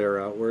kind of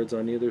flare outwards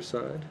on either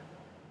side.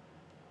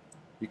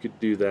 You could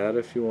do that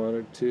if you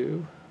wanted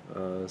to.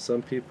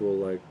 Some people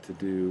like to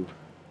do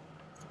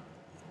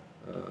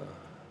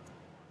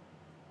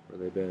where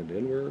they bend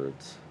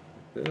inwards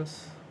like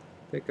this.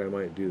 I think I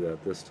might do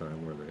that this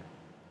time, where they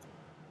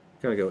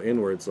kind of go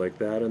inwards like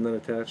that and then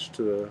attach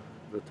to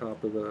the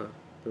top of the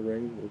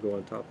ring will go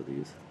on top of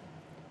these.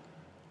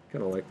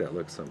 Kind of like that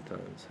look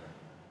sometimes.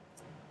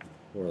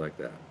 More like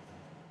that.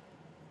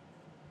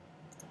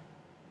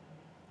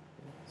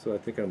 So I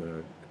think I'm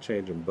going to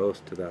change them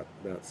both to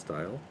that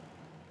style.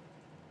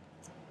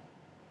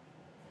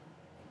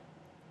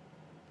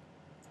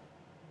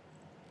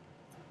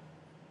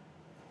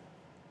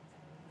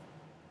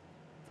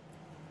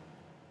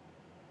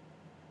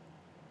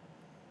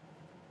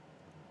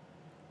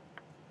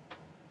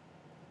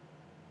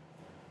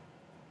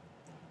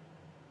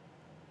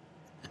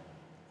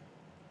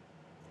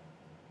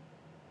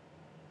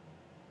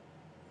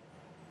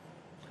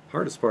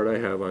 Hardest part I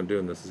have on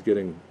doing this is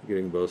getting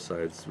both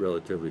sides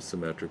relatively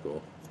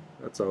symmetrical.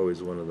 That's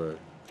always one of the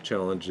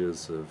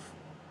challenges of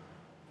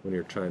when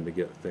you're trying to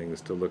get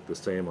things to look the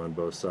same on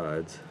both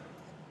sides.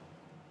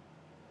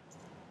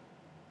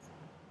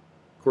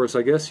 Of course,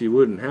 I guess you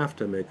wouldn't have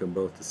to make them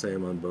both the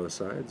same on both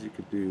sides. You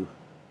could do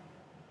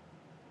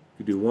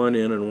one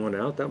in and one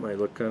out. That might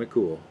look kind of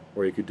cool.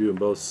 Or you could do them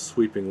both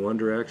sweeping one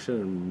direction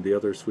and the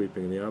other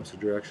sweeping in the opposite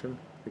direction.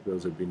 I think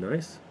those would be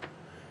nice.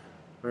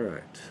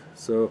 Alright,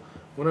 so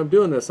when I'm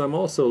doing this, I'm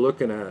also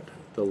looking at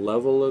the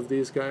level of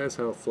these guys,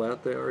 how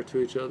flat they are to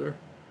each other.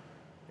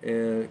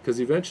 And because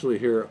eventually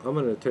here, I'm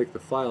going to take the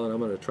file and I'm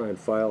going to try and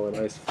file a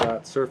nice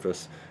flat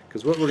surface.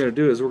 Because what we're going to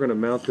do is we're going to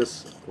mount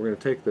this, we're going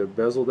to take the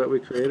bezel that we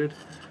created,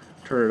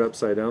 turn it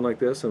upside down like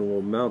this, and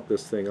we'll mount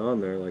this thing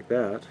on there like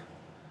that.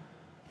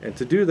 And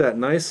to do that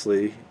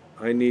nicely,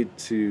 I need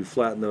to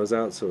flatten those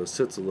out so it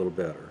sits a little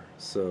better.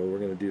 So we're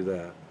going to do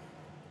that.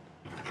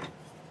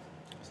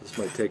 So this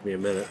might take me a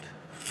minute.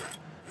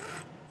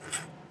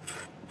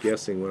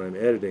 Guessing when I'm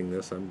editing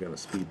this, I'm going to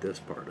speed this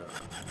part up.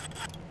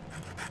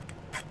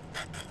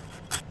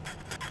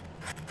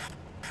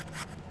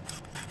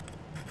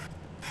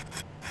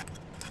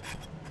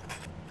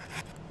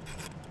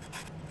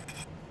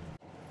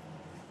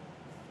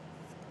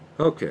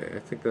 Okay, I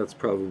think that's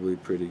probably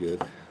pretty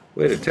good.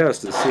 Way to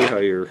test is see how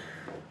it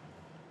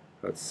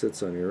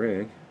sits on your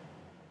ring.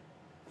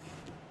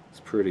 It's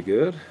pretty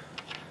good.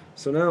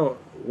 So now,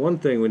 one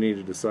thing we need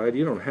to decide,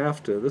 you don't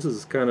have to, this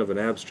is kind of an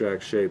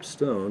abstract shaped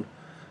stone.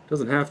 It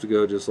doesn't have to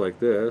go just like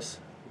this.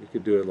 You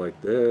could do it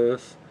like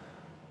this,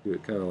 do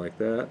it kind of like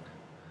that.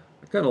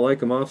 I kind of like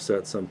them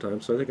offset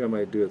sometimes, so I think I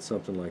might do it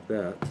something like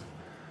that.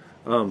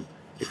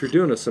 If you're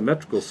doing a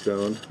symmetrical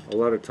stone, a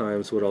lot of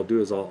times what I'll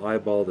do is I'll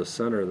eyeball the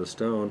center of the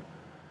stone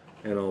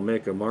and I'll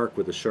make a mark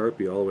with a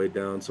Sharpie all the way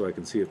down so I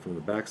can see it from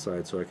the back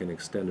side, so I can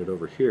extend it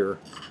over here.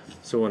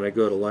 So when I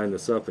go to line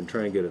this up and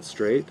try and get it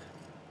straight,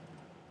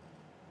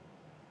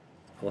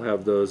 I'll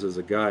have those as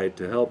a guide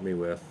to help me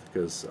with,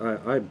 because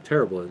I'm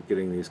terrible at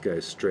getting these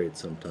guys straight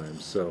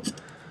sometimes. So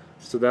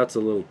that's a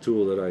little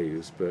tool that I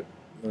use. But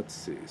let's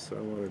see. So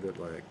I wanted it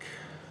like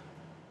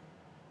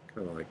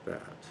kind of like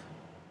that.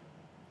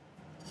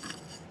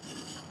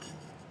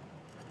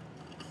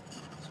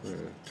 So I'm going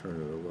to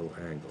turn it at a little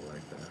angle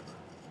like that.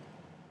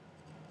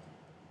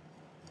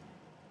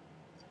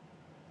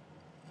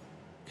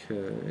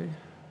 Okay.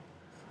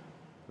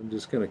 I'm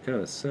just going to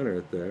kind of center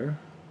it there.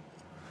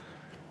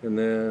 And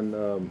then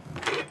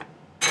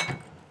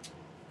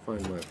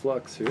find my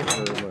flux here,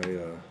 or my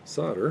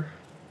solder.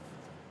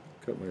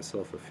 Cut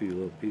myself a few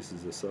little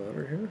pieces of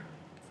solder here.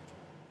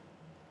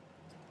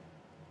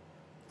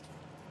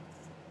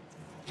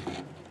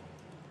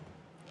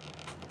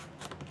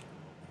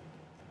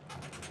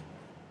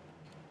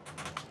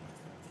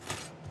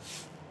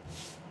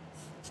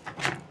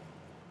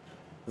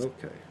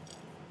 Okay.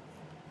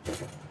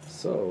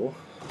 So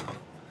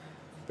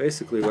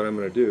basically what I'm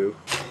going to do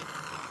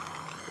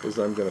is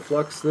I'm going to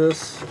flux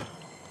this,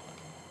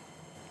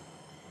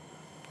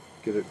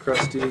 get it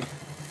crusty,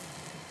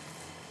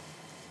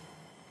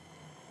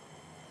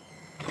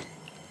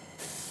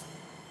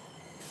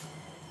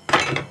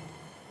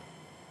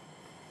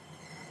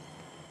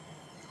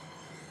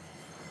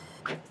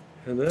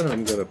 and then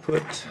I'm going to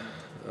put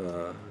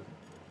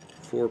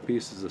 4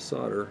 pieces of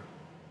solder.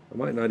 I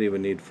might not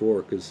even need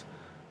 4, because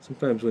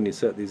sometimes when you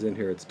set these in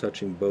here it's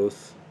touching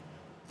both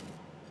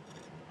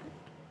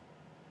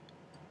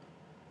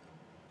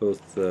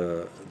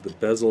the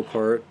bezel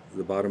part,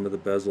 the bottom of the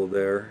bezel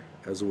there,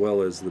 as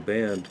well as the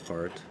band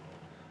part.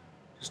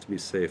 Just to be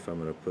safe, I'm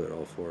going to put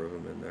all 4 of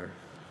them in there.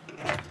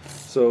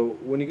 So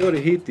when you go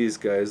to heat these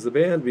guys, the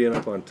band being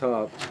up on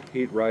top,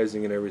 heat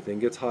rising and everything,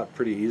 gets hot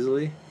pretty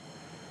easily.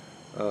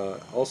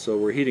 Also,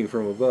 we're heating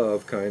from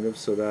above, kind of,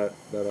 so that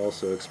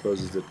also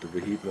exposes it to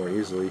the heat more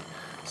easily.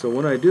 So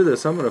when I do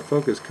this, I'm going to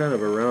focus kind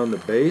of around the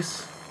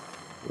base,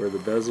 where the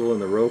bezel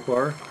and the rope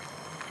are.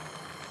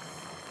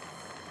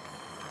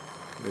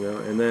 You know,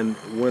 and then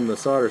when the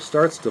solder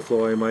starts to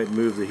flow, I might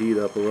move the heat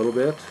up a little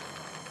bit.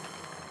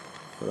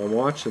 But I'm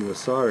watching the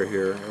solder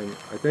here, and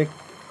I think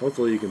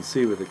hopefully you can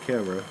see with the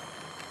camera,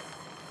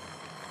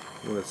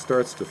 when it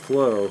starts to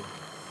flow,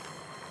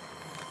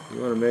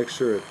 you want to make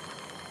sure you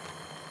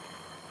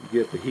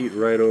get the heat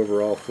right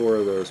over all 4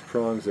 of those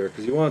prongs there,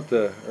 because you want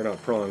the, or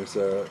not prongs,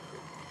 4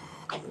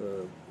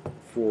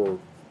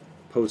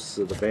 posts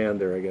of the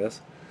band there, I guess.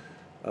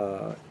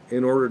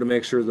 In order to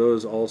make sure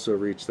those also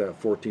reach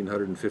that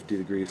 1450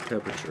 degrees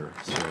temperature.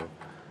 So,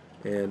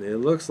 and it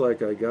looks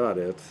like I got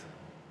it,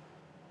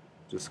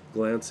 just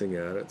glancing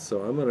at it.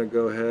 So I'm going to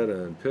go ahead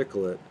and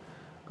pickle it,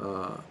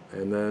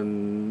 and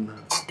then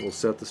we'll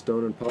set the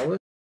stone and polish.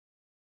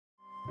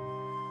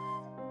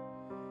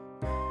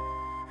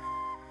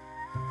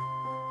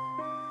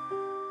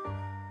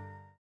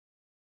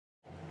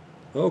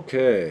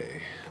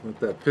 Okay,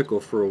 let that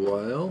pickle for a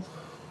while,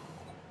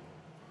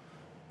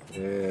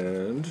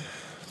 and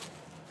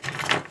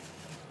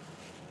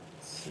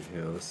see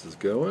how this is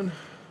going.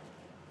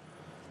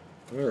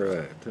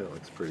 Alright, that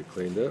looks pretty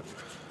cleaned up.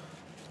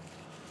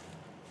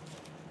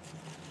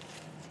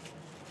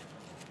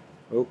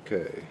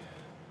 Okay,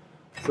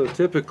 so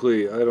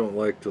typically I don't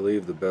like to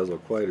leave the bezel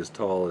quite as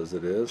tall as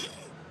it is,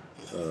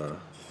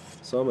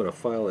 so I'm going to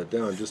file it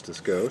down just a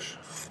skosh.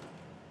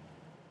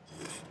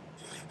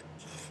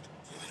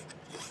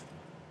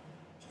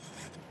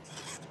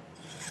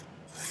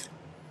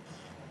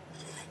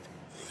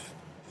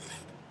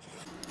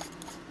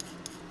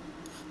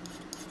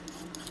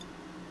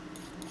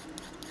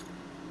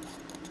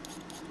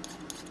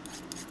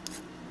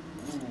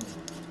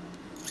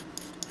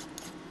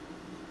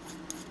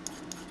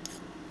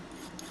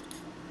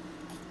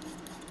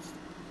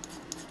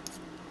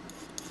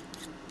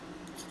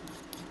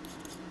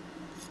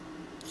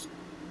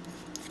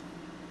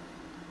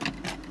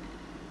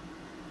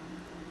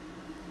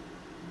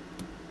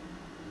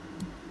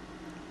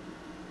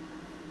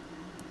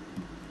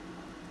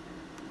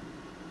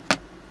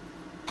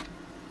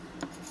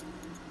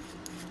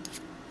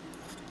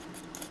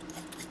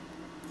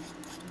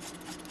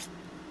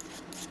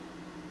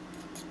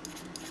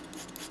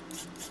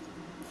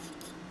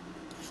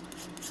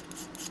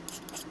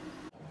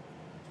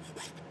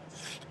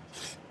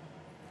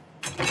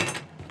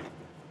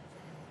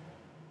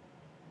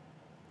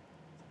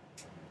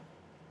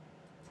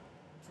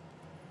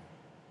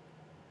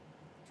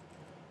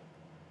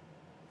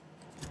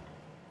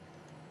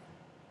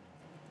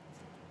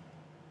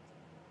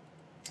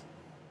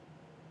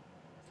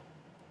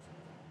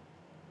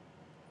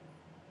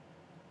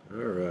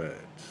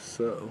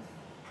 so.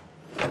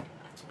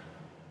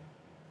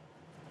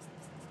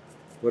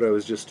 What I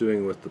was just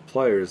doing with the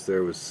pliers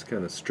there was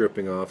kind of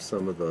stripping off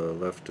some of the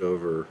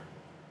leftover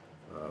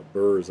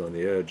burrs on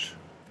the edge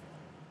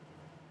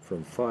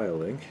from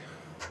filing.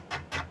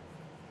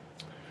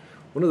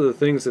 One of the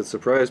things that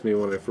surprised me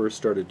when I first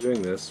started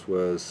doing this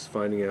was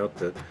finding out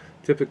that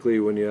typically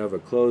when you have a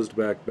closed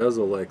back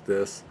bezel like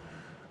this,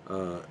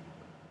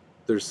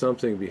 there's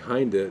something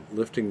behind it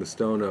lifting the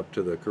stone up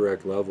to the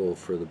correct level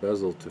for the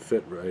bezel to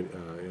fit right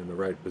in the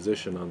right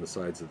position on the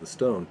sides of the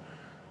stone.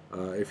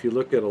 If you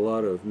look at a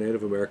lot of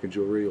Native American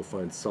jewelry, you'll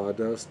find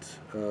sawdust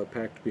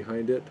packed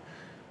behind it.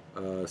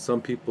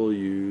 Some people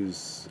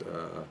use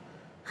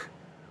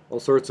all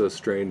sorts of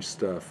strange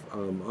stuff.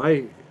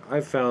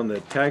 I've found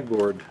that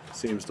tagboard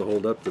seems to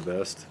hold up the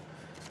best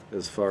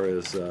as far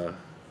as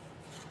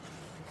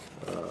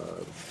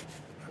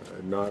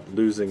not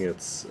losing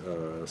its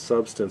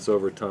substance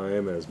over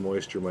time as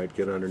moisture might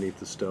get underneath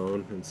the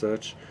stone and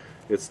such.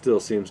 It still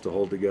seems to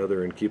hold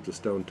together and keep the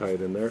stone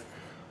tight in there.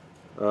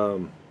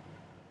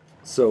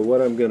 So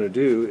what I'm going to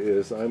do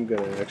is I'm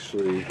going to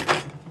actually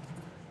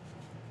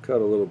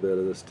cut a little bit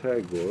of this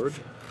tagboard.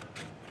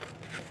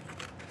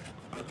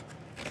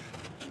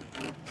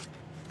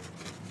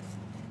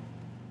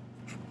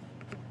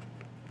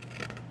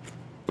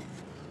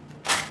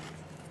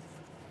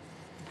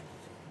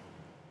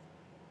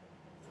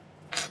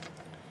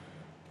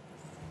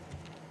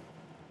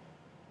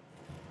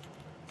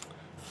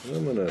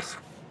 I'm going to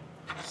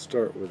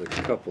start with a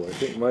couple. I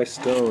think my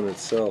stone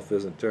itself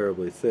isn't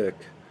terribly thick,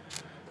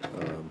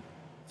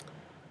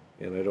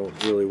 and I don't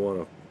really want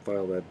to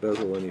file that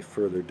bezel any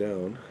further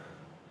down.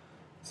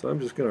 So I'm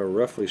just going to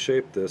roughly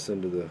shape this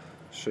into the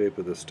shape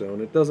of the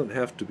stone. It doesn't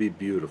have to be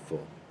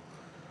beautiful.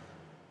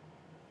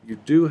 You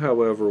do,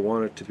 however,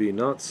 want it to be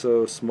not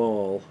so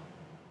small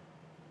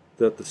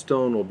that the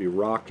stone will be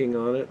rocking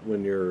on it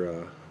when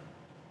you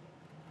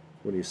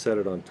set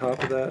it on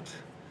top of that.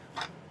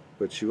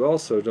 But you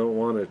also don't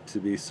want it to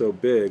be so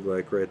big,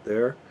 like right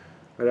there.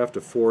 I'd have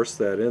to force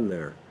that in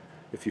there.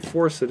 If you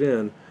force it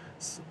in,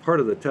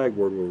 part of the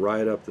tagboard will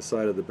ride up the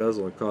side of the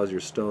bezel and cause your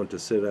stone to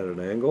sit at an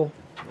angle.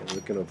 And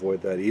we can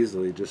avoid that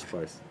easily just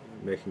by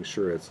making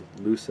sure it's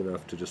loose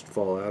enough to just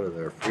fall out of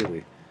there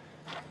freely.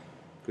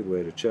 A good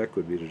way to check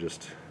would be to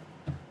just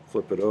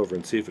flip it over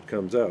and see if it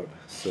comes out.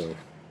 So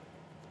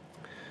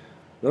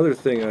another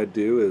thing I'd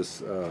do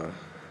is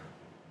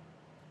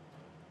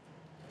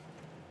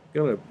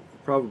going to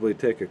probably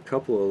take a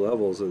couple of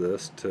levels of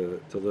this to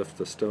lift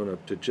the stone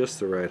up to just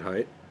the right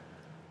height.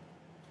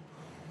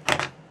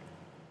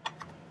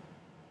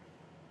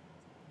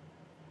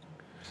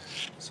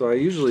 So I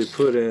usually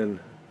put in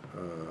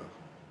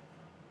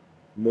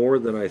more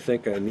than I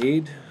think I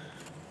need,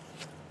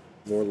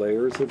 more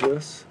layers of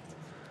this,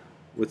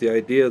 with the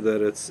idea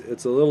that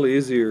it's a little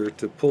easier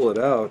to pull it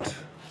out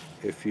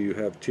if you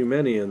have too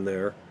many in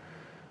there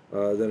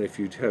than if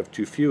you have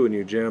too few and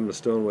you jam the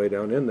stone way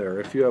down in there.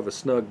 If you have a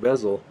snug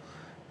bezel,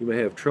 you may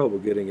have trouble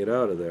getting it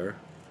out of there.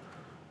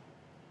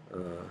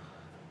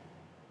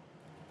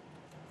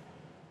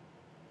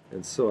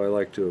 And so I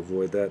like to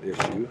avoid that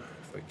issue,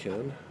 if I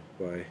can,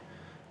 by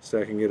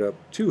stacking it up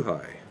too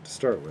high to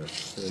start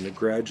with and then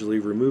gradually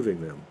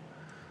removing them.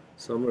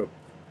 So I'm going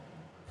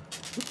to,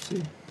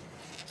 oopsie,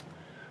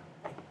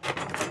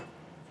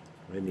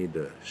 I need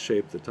to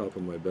shape the top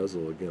of my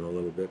bezel again a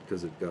little bit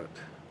because it got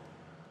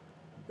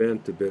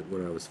bent a bit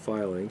when I was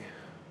filing.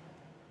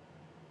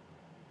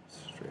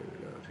 Straighten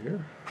it out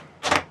here.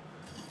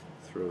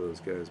 Throw those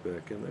guys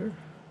back in there.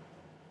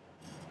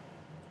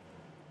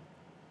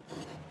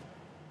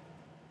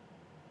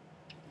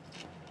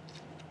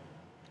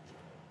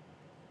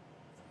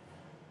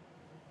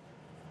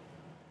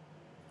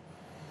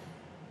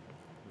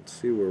 Let's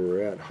see where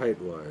we're at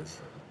height-wise.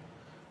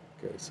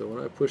 Okay, so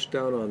when I push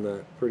down on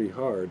that pretty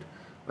hard,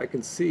 I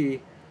can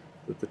see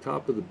that the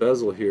top of the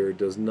bezel here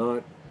does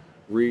not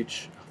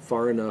reach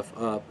far enough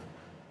up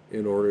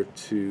in order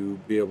to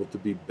be able to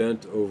be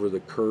bent over the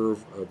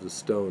curve of the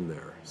stone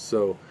there.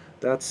 So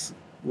that's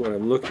what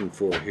I'm looking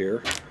for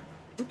here.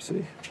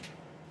 Oopsie.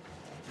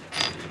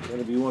 It's going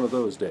to be one of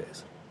those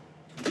days.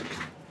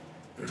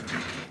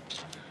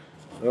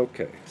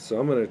 Okay, so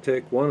I'm going to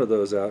take one of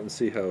those out and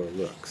see how it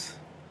looks.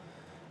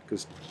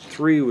 Because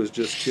 3 was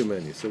just too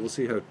many, so we'll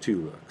see how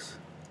 2 looks.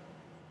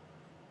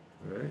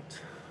 Alright.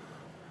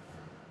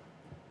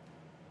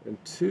 And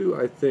 2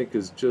 I think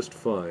is just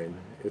fine.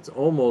 It's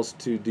almost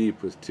too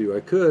deep with 2. I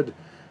could,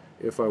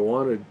 if I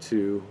wanted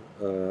to,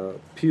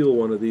 peel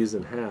one of these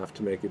in half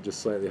to make it just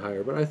slightly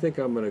higher, but I think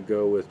I'm going to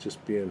go with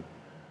just being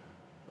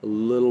a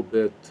little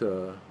bit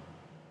low,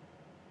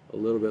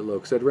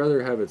 because I'd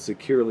rather have it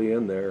securely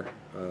in there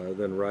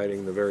than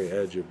riding the very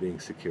edge of being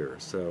secure.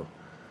 So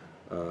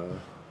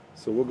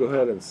we'll go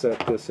ahead and set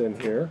this in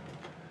here.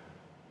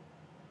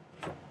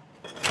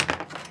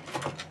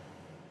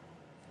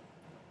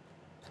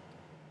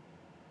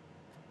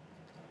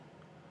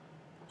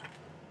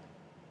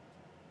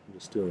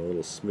 Just doing a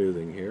little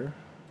smoothing here.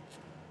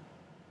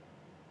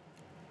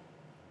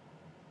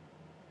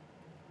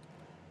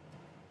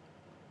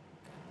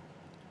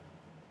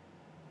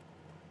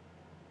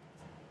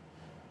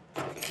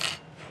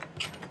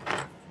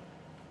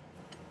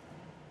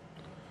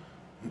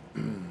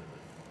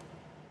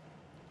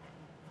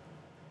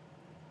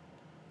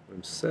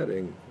 I'm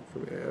setting,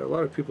 a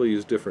lot of people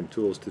use different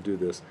tools to do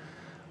this.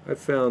 I've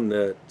found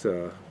that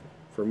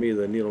for me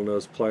the needle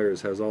nose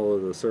pliers has all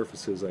of the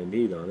surfaces I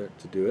need on it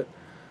to do it.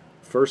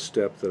 First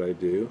step that I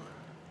do,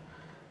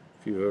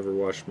 if you've ever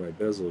watched my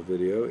bezel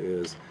video,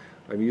 is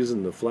I'm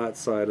using the flat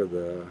side of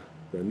the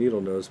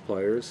needle nose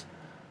pliers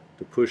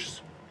to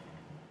push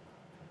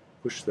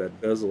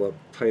that bezel up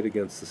tight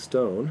against the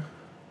stone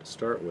to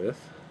start with.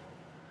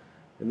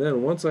 And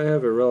then once I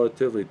have it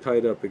relatively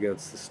tight up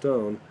against the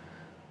stone,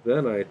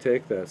 then I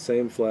take that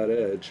same flat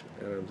edge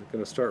and I'm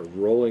going to start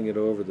rolling it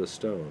over the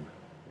stone.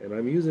 And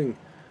I'm using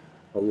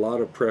a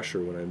lot of pressure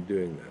when I'm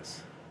doing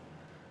this.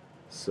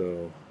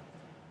 So,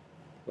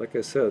 like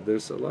I said,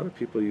 there's a lot of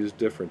people use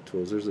different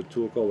tools. There's a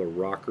tool called a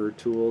rocker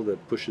tool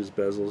that pushes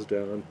bezels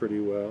down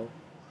pretty well.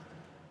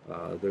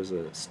 There's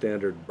a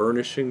standard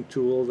burnishing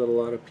tool that a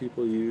lot of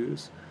people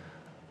use.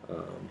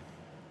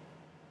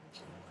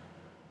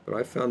 But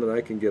I found that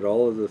I can get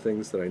all of the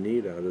things that I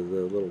need out of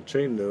the little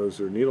chain nose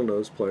or needle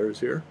nose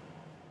pliers here.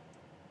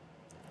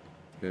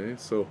 Okay,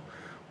 so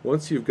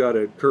once you've got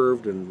it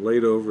curved and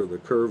laid over the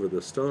curve of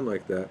the stone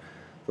like that,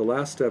 the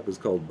last step is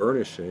called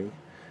burnishing,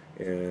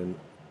 and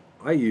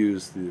I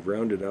use the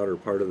rounded outer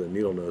part of the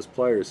needle nose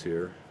pliers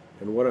here,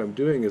 and what I'm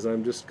doing is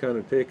I'm just kind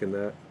of taking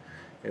that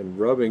and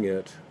rubbing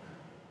it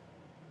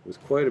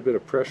with quite a bit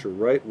of pressure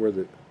right where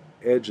the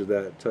edge of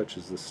that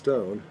touches the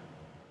stone.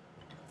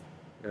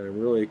 And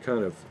I'm really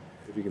kind of,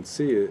 if you can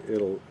see it,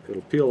 it'll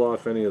peel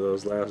off any of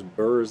those last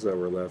burrs that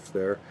were left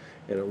there,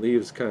 and it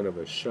leaves kind of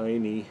a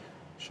shiny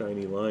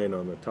line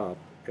on the top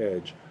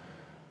edge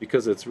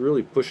because it's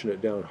really pushing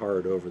it down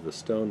hard over the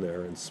stone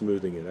there and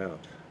smoothing it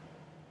out.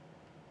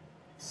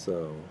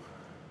 So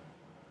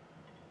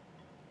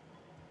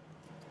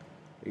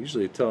I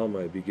usually tell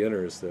my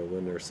beginners that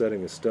when they're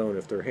setting a stone,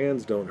 if their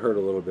hands don't hurt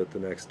a little bit the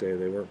next day,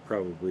 they weren't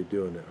probably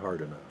doing it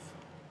hard enough.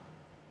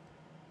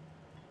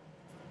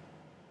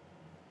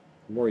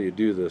 The more you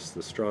do this,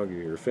 the stronger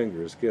your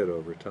fingers get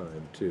over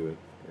time too.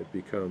 It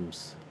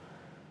becomes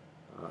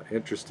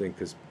interesting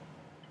because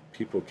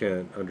people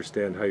can't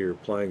understand how you're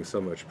applying so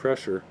much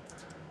pressure,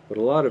 but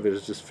a lot of it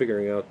is just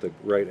figuring out the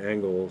right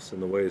angles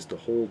and the ways to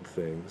hold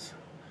things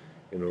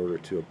in order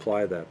to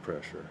apply that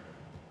pressure.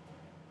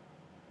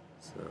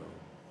 So,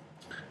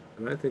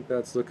 and I think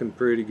that's looking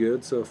pretty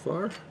good so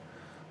far.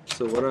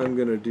 So what I'm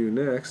going to do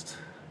next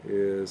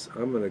is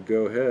I'm going to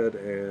go ahead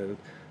and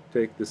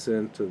take this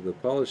into the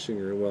polishing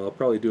room. Well, I'll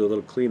probably do a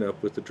little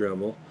cleanup with the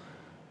Dremel,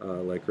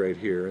 like right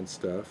here and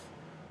stuff.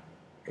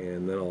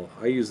 And then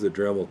I use the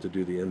Dremel to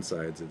do the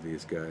insides of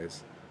these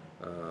guys,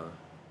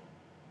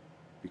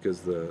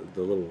 because the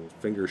little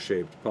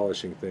finger-shaped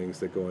polishing things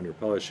that go on your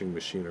polishing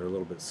machine are a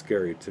little bit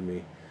scary to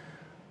me.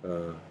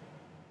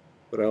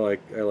 But I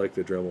like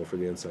the Dremel for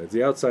the insides.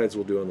 The outsides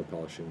we'll do on the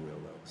polishing wheel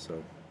though.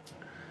 So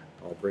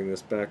I'll bring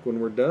this back when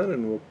we're done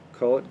and we'll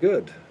call it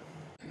good.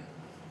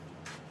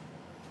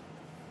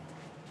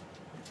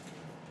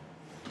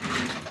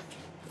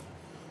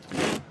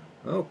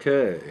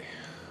 Okay,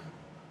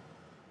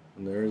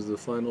 and there's the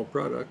final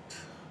product.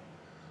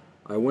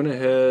 I went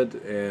ahead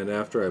and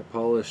after I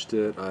polished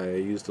it, I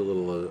used a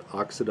little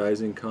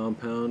oxidizing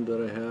compound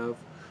that I have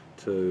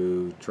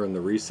to turn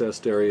the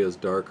recessed areas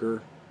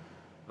darker.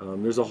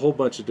 There's a whole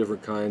bunch of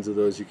different kinds of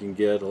those you can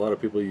get. A lot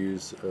of people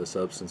use a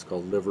substance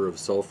called liver of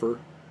sulfur,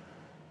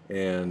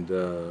 and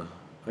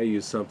I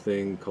use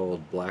something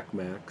called Black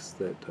Max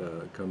that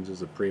comes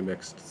as a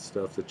pre-mixed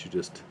stuff that you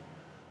just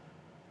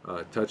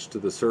touch to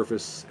the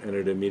surface and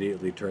it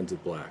immediately turns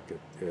it black.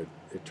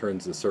 It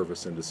turns the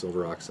surface into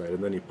silver oxide,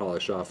 and then you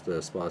polish off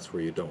the spots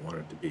where you don't want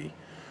it to be.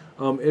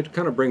 It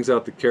kind of brings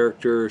out the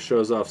character,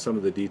 shows off some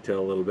of the detail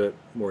a little bit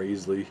more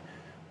easily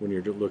when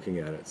you're looking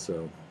at it.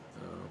 So,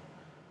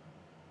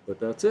 but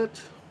that's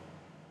it.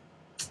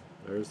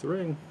 There's the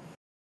ring.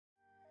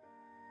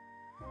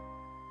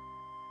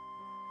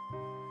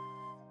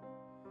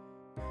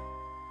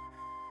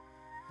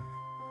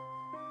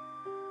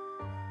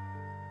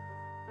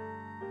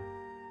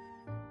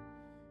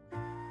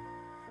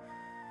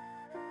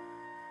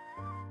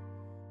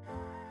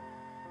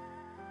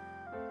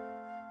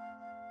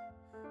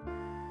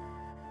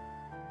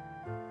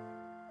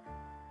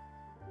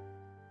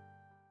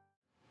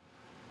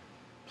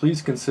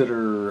 Please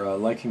consider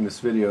liking this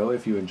video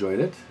if you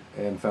enjoyed it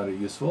and found it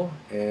useful,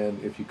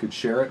 and if you could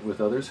share it with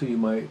others who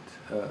might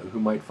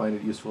find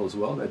it useful as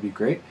well, that'd be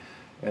great.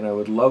 And I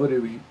would love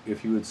it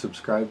if you would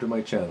subscribe to my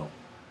channel.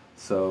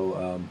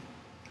 So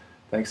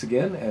thanks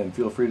again, and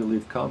feel free to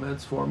leave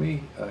comments for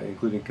me,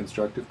 including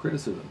constructive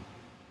criticism.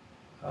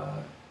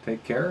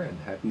 Take care and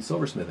happy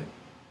silversmithing.